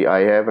 Let's see, I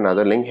have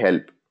another link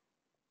help.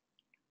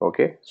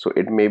 Okay, so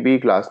it may be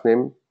class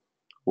name,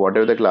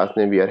 whatever the class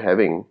name we are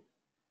having,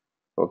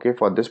 okay,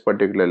 for this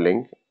particular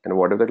link, and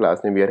whatever the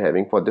class name we are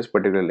having for this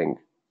particular link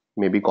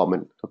may be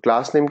common. So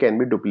class name can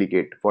be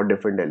duplicate for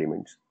different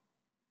elements.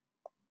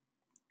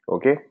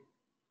 Okay,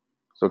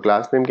 so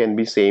class name can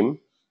be same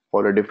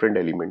for a different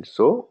element,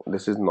 so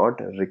this is not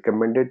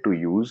recommended to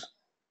use.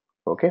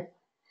 Okay,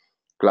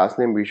 class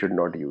name we should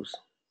not use.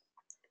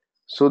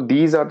 So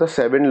these are the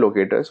 7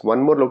 locators.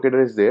 One more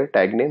locator is there,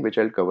 tag name, which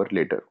I'll cover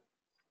later.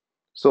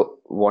 So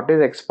what is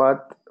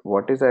XPath,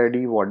 what is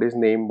ID, what is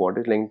name, what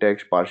is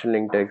LinkText,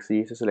 PartialLinkText,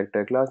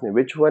 CSSSelector, class name,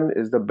 which one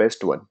is the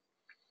best one?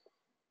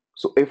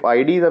 So if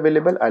ID is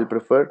available, I'll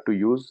prefer to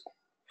use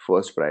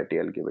first priority.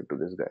 I'll give it to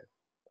this guy,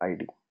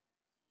 ID.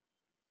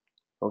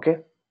 Okay,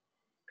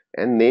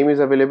 and name is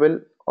available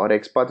or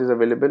XPath is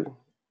available,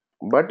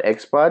 but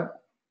XPath,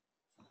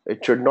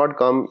 it should not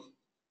come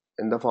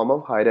in the form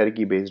of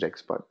hierarchy based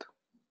XPath.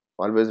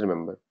 Always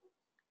remember.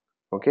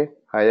 Okay,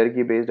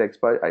 hierarchy based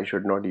XPath I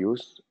should not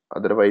use.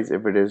 Otherwise,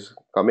 if it is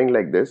coming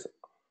like this,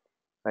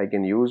 I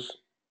can use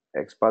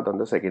XPath on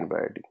the second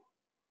priority,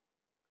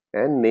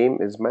 and name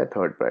is my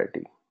third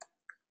priority.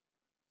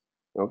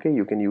 Okay,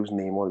 you can use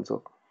name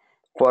also.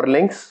 For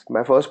links,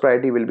 my first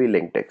priority will be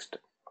LinkText.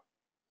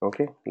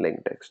 Okay,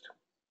 LinkText.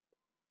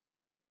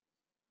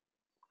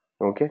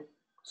 Okay,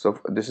 so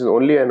this is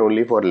only and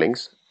only for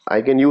links.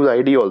 I can use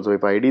ID also.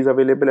 If ID is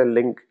available and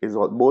link is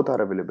both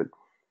are available,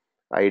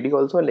 ID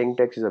also and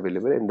LinkText is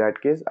available. In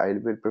that case, I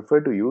will prefer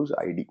to use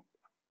ID.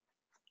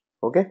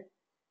 Okay,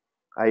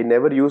 I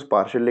never use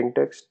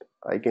PartialLinkText.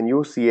 I can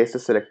use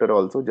CSSSelector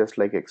also, just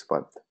like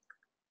Xpath.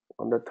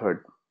 On the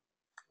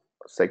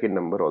second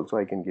number also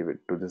I can give it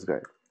to this guy.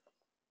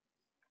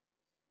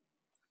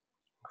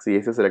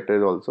 CSSSelector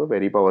is also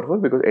very powerful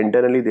because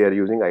internally they are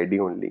using ID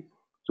only,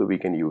 so we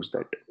can use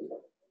that.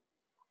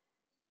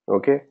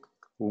 Okay,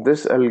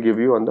 this I'll give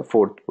you on the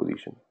 4th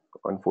position,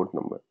 on 4th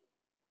number.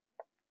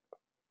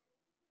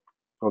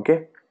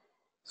 Okay,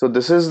 so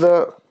this is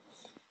the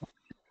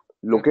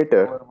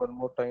locator. One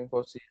more time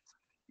for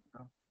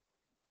CSS.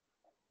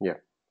 Yeah,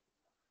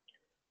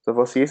 so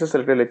for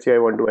CSSSelector, let's say I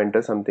want to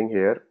enter something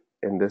here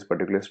in this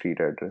particular street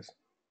address.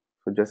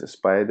 So just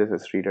spy this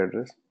as street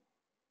address,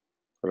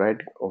 right?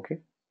 Okay,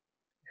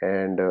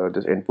 and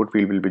this input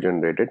field will be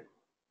generated.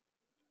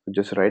 So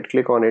just right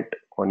click on it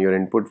on your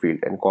input field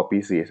and copy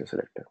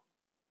CSSSelector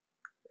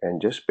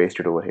and just paste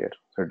it over here.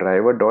 So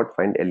driver dot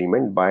find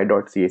element by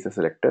dot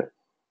CSSSelector,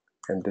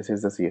 and this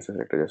is the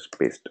CSSSelector, just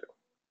paste.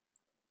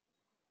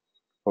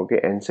 Okay,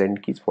 and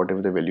send keys,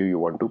 whatever the value you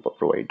want to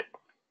provide.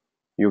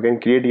 You can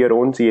create your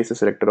own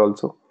CSSSelector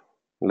also,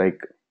 like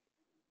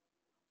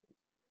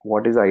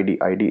what is ID?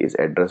 ID is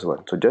address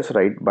 1. So just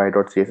write by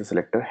dot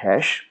CSSSelector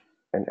hash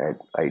and add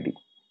ID.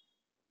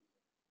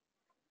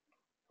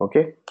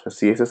 Okay, the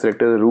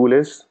CSSSelector rule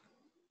is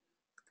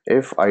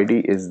if ID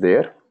is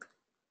there,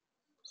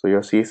 so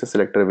your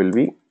CSSSelector will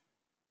be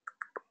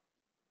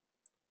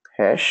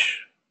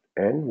hash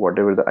and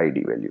whatever the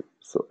ID value.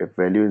 So if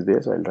value is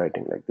there, so I'll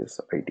writing like this,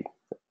 ID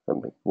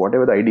something,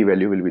 whatever the ID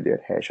value will be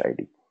there, hash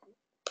ID.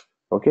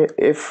 Okay,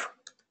 if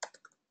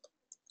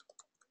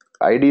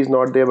ID is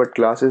not there but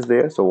class is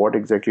there, so what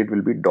exactly it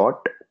will be,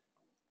 dot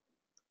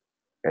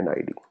and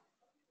ID.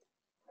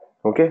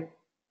 Okay,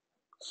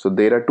 so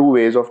there are 2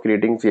 ways of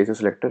creating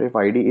CSSSelector. If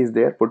ID is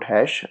there, put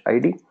hash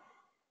ID.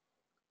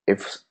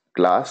 If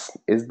class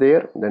is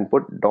there, then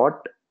put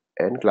dot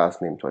and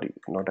class name, sorry,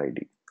 not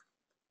ID.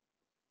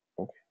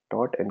 Okay,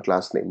 dot and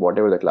class name,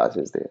 whatever the class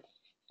is there,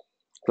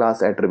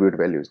 class attribute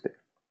value is there.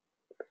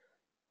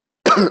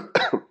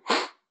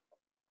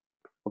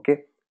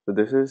 Okay, so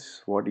this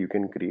is what you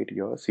can create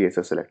your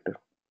CSSSelector.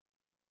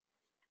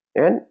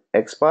 And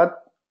XPath,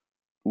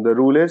 the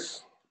rule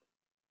is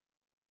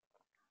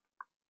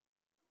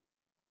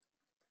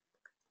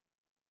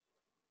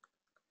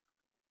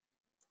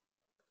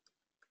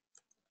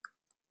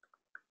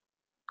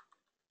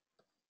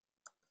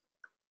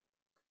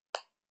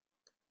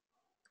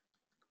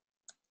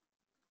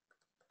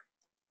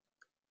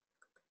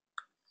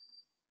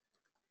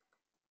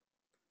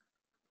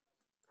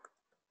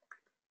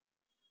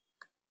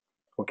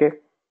okay.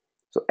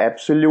 So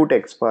absolute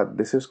XPath,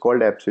 this is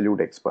called absolute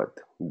XPath.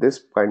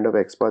 This kind of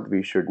XPath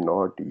we should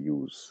not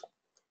use.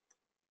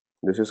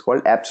 This is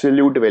called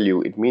absolute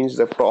value. It means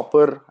the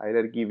proper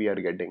hierarchy we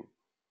are getting.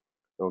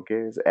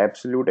 Okay, so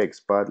absolute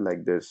XPath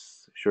like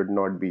this should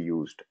not be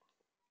used.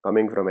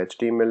 Coming from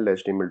HTML,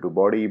 HTML to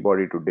body,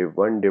 body to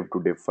div1, div to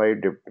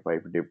div5,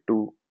 div5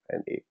 div2,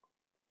 and A.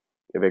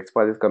 If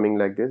XPath is coming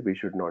like this, we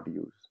should not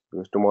use,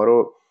 because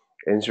tomorrow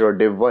instead of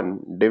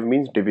div1, div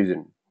means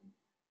division.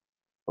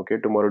 Okay,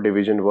 tomorrow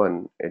division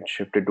 1, it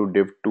shifted to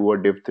div 2 or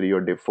div 3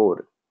 or div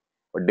 4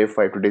 or div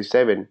 5 to div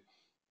 7,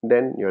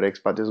 then your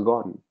XPath is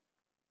gone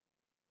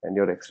and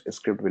your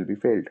script will be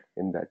failed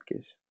in that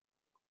case.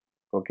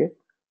 Okay,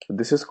 so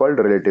this is called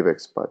relative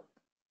XPath.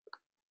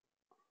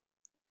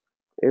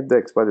 If the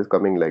XPath is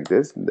coming like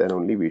this, then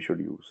only we should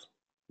use.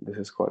 This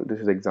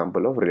is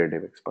example of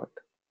relative XPath.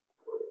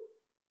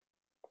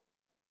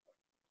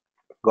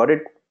 Got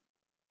it?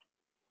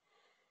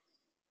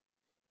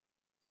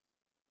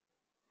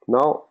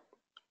 Now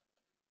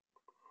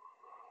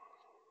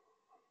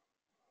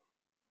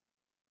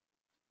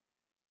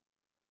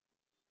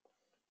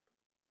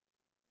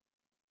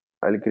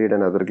I'll create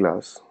another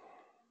class.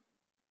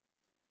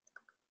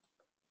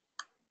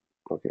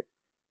 Okay,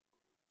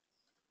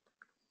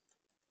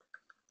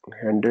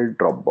 handle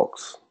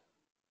Dropbox.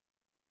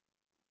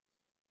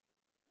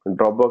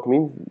 Dropbox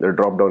means the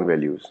drop down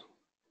values.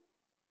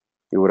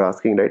 You were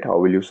asking, right, how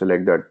will you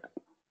select that,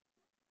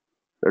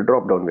 the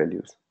drop down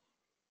values?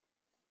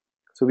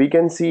 So we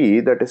can see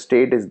that a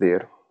state is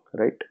there,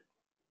 right?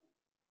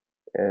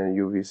 And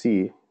you will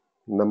see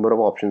number of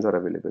options are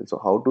available. So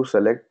how to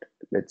select,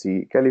 let's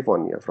see,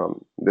 California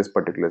from this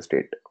particular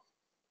state?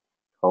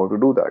 How to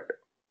do that?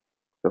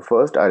 So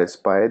first I'll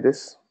spy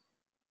this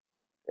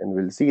and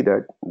we'll see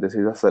that this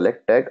is a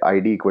select tag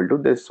ID equal to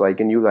this. So I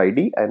can use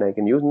ID and I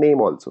can use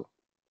name also,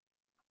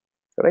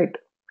 right?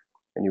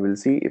 And you will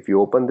see if you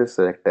open this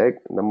select tag,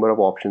 number of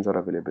options are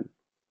available.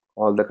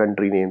 All the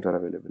country names are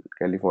available: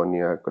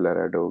 California,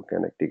 Colorado,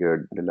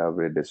 Connecticut,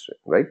 Delaware district,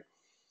 right?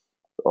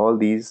 All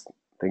these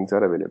things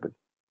are available.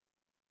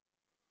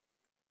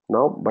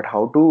 Now, but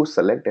how to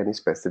select any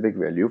specific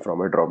value from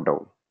a drop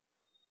down?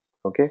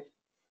 Okay,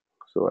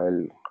 so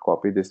I'll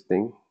copy this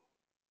thing,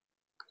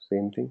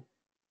 same thing,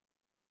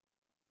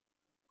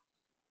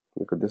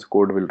 because this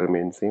code will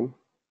remain same.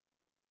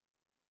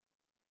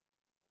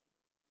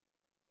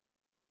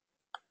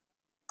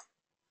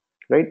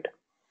 Right?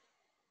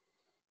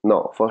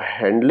 Now, for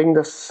handling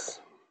this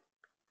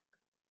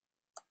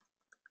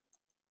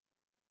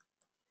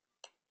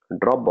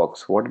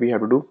Dropbox, what we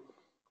have to do?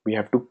 We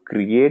have to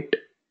create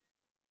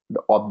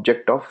the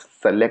object of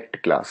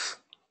select class.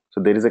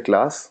 So there is a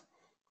class,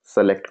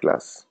 select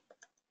class.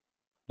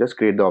 Just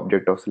create the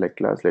object of select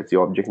class. Let's see,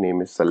 object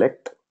name is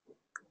select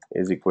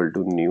is equal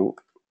to new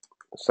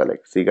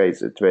select. See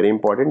guys, it's very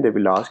important. They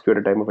will ask you at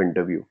a time of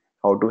interview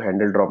how to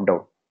handle drop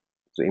down.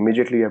 So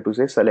immediately you have to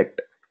say select.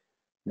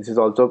 This is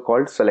also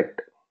called select.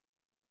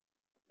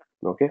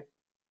 Okay,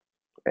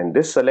 and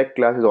this select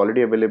class is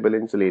already available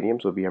in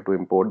Selenium, so we have to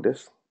import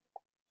this.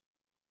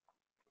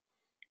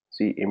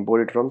 See,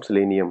 import it from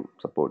Selenium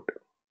support.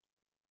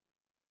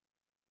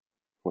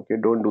 Okay,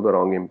 don't do the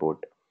wrong import.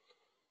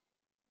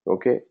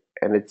 Okay,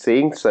 and it's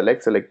saying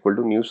select equal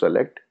to new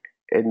select.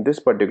 In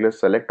this particular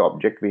select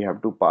object, we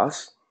have to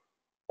pass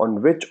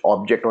on which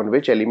object, on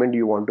which element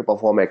you want to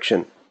perform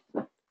action.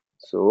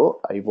 So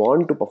I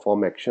want to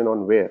perform action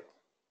on where?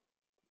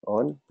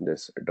 On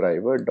this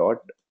driver dot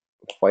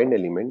find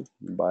element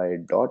by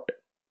dot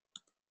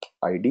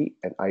id,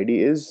 and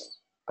id is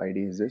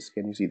this.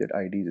 Can you see that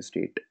id is a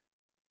state?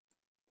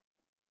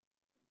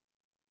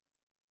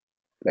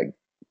 Like,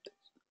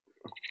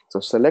 so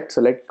select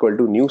equal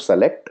to new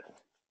select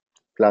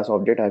class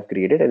object I have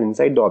created, and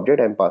inside the object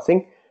I'm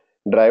passing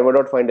driver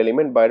dot find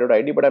element by dot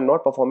id, but I'm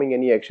not performing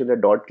any action that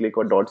dot click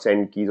or dot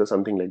send keys or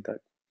something like that.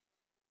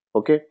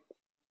 Okay,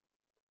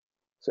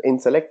 so in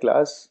select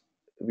class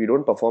we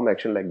don't perform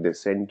action like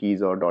this, send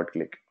keys or dot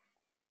click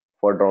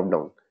for drop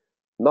down.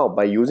 Now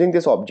by using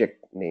this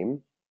object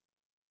name,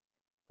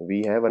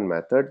 we have a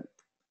method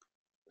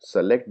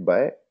select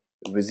by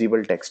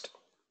visible text.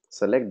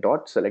 Select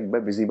by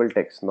visible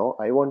text. Now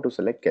I want to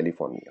select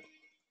California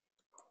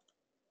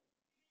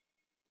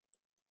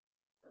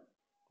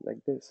like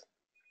this.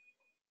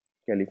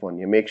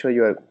 California. Make sure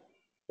your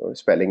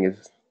spelling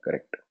is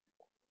correct.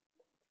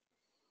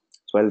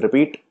 So I'll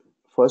repeat.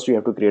 First you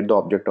have to create the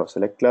object of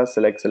select class.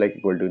 Select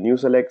equal to new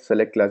select.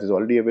 Select class is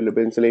already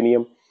available in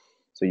Selenium,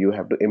 so you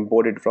have to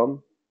import it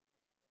from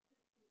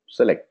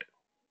select.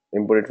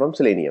 Import it from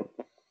Selenium.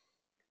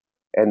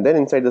 And then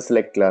inside the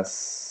select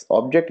class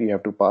object, you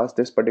have to pass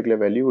this particular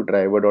value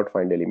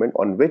driver.find element,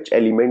 on which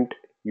element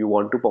you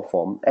want to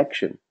perform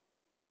action.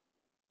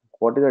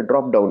 What is a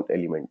drop down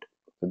element?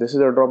 So this is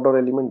a drop down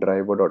element,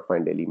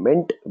 driver.find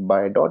element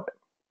by dot.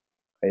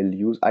 I'll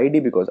use id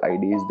because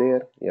id is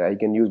there. Yeah, I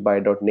can use by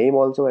dot name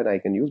also, and I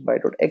can use by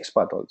dot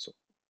xpath also.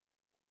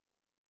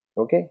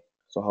 Okay,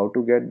 so how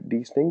to get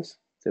these things?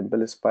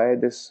 Simple spy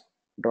this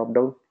drop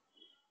down.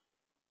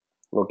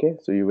 Okay,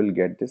 so you will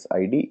get this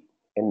id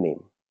and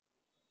name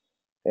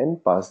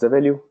and pass the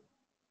value.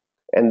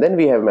 And then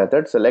we have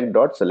method select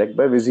dot select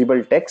by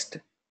visible text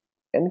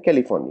and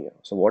California.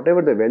 So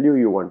whatever the value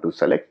you want to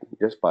select,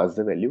 just pass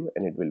the value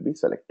and it will be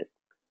selected.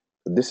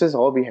 So this is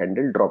how we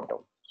handle drop down.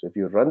 So if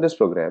you run this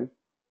program,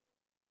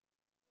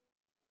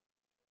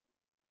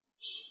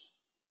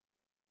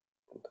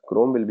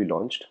 Chrome will be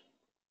launched,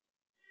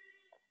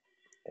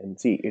 and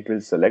see, it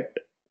will select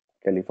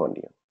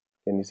California.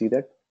 Can you see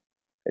that?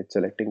 It's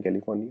selecting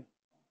California.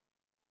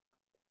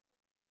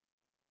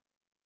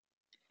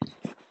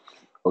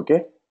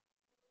 Okay,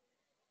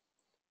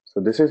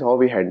 so this is how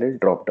we handle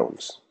drop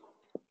downs.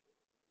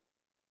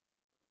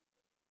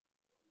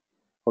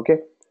 Okay,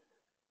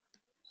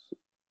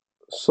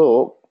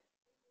 so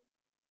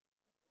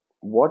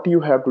what you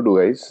have to do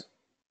is,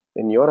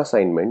 in your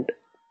assignment,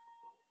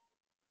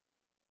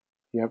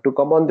 you have to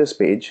come on this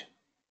page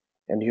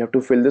and you have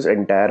to fill this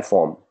entire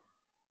form.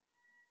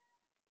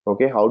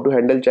 Okay, how to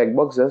handle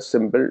checkbox? Just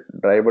simple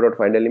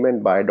driver.find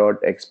element by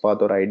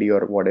 .xpath or id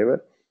or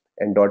whatever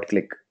and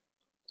 .click.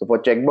 So for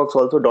checkbox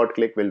also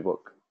 .click will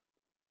work.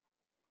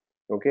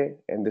 Okay,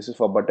 and this is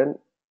for button.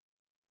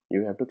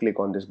 You have to click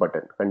on this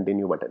button,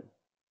 continue button,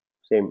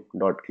 same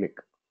 .click.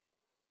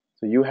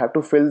 So you have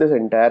to fill this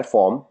entire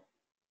form.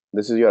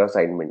 This is your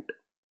assignment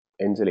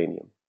in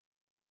Selenium.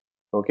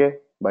 Okay,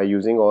 by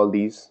using all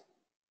these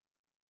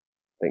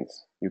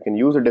things, you can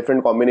use a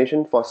different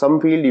combination. For some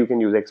field you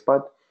can use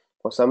Xpath,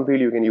 for some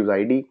field you can use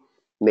id,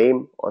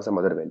 name, or some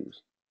other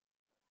values.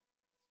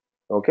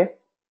 Okay,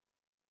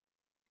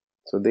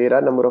 so there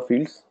are number of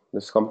fields.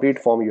 This complete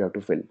form you have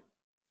to fill.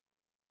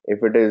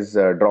 If it is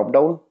drop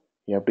down,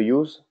 you have to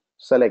use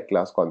select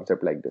class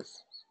concept like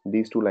this.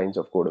 These two lines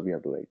of code we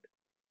have to write.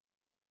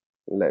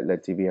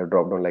 Let's see, we have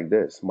drop down like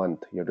this.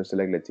 Month, you have to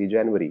select, let's see,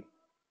 January,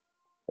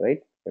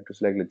 right? You have to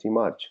select, let's see,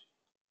 March.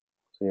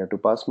 So you have to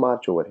pass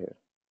March over here.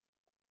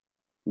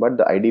 But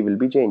the ID will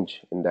be changed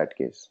in that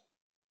case.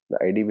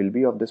 The ID will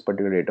be of this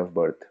particular date of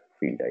birth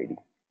field ID,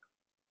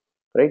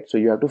 right? So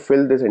you have to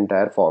fill this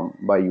entire form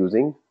by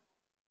using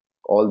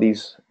all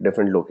these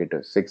different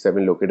locators.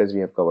 6-7 locators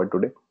we have covered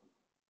today.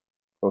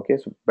 Okay,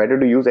 so better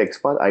to use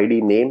Xpath,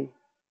 ID, name,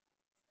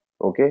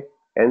 okay,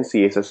 and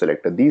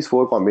CSSSelector. These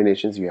four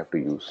combinations you have to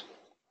use: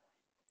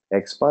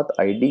 Xpath,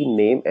 ID,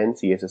 name, and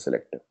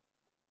CSSSelector.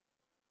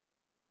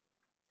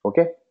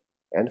 Okay,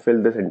 and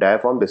fill this entire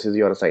form. This is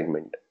your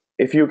assignment.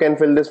 If you can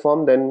fill this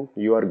form, then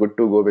you are good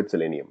to go with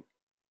Selenium.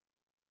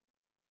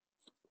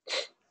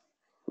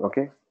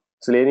 Okay,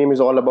 Selenium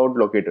is all about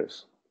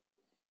locators.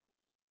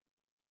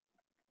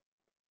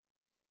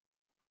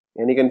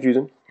 Any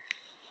confusion?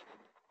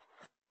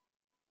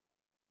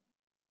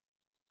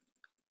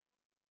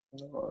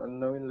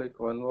 Naveen, like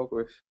one more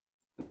question.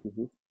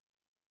 Mhm.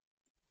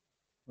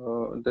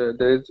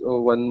 There is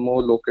one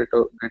more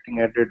locator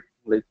getting added.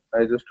 Like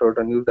I just heard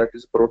a news that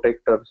is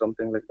protector,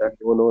 something like that.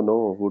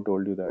 No. Who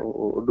told you that?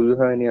 Do you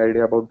have any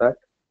idea about that?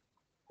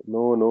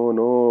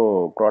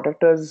 No.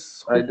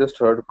 Protectors I just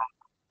heard.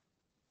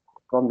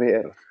 from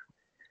where?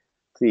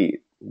 See,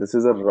 this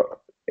is a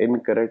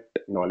incorrect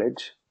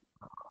knowledge.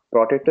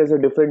 Protector is a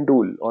different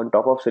tool. On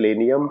top of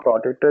Selenium,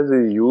 Protectors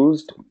is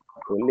used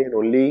only and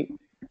only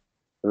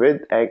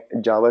with a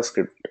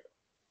JavaScript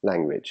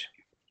language.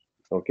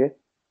 Okay.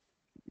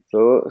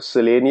 So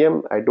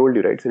Selenium, I told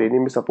you, right?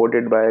 Selenium is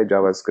supported by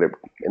JavaScript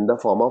in the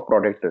form of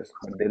protectors.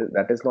 But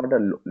that is not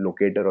a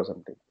locator or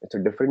something. It's a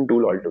different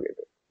tool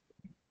altogether,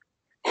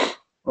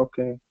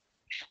 Okay,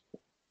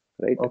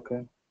 right?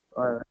 okay.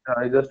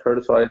 I just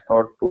heard, so I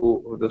thought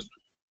to just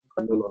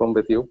confirm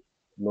with you.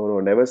 No.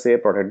 Never say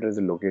protector is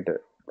a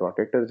locator.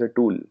 Protector is a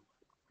tool.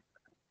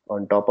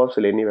 On top of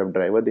Selenium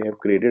WebDriver, they have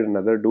created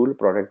another tool,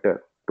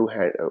 protector, to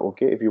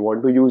okay, if you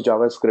want to use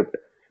JavaScript,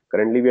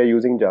 currently we are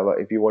using Java.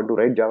 If you want to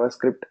write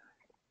JavaScript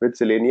with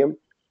Selenium,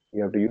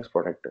 you have to use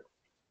protector.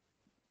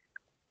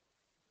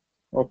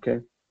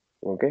 Okay,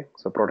 Okay,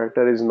 so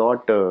protector is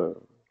not a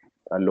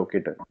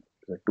locator,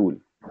 it's a tool.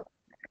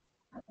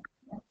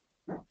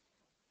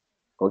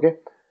 Okay,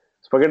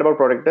 so forget about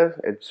protector.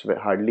 It's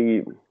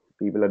hardly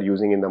people are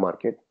using in the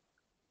market.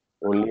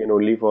 Only and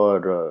only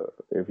for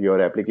if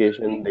your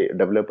application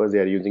developers, they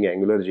are using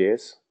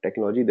AngularJS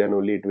technology, then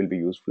only it will be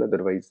useful.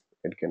 Otherwise,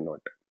 it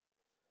cannot.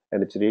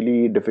 And it's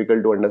really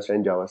difficult to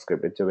understand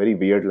JavaScript. It's a very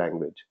weird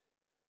language.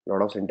 A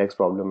lot of syntax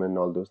problem and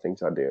all those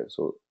things are there.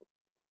 So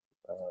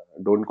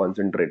don't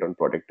concentrate on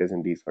protectors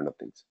and these kind of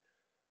things.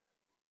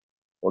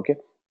 Okay,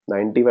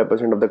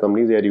 95% of the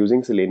companies, they are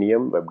using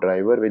Selenium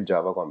WebDriver with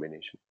Java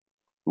combination.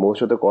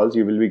 Most of the calls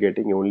you will be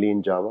getting only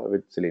in Java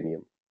with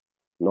Selenium,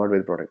 not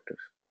with protectors.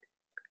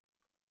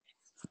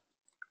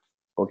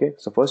 Okay,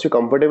 so first you're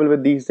comfortable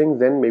with these things,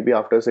 then maybe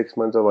after 6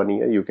 months or 1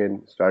 year you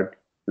can start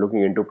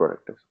looking into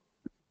protectors.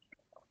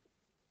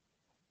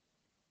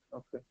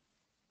 okay.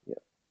 Yeah.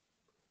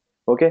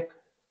 Okay,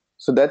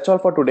 so that's all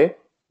for today,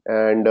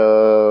 and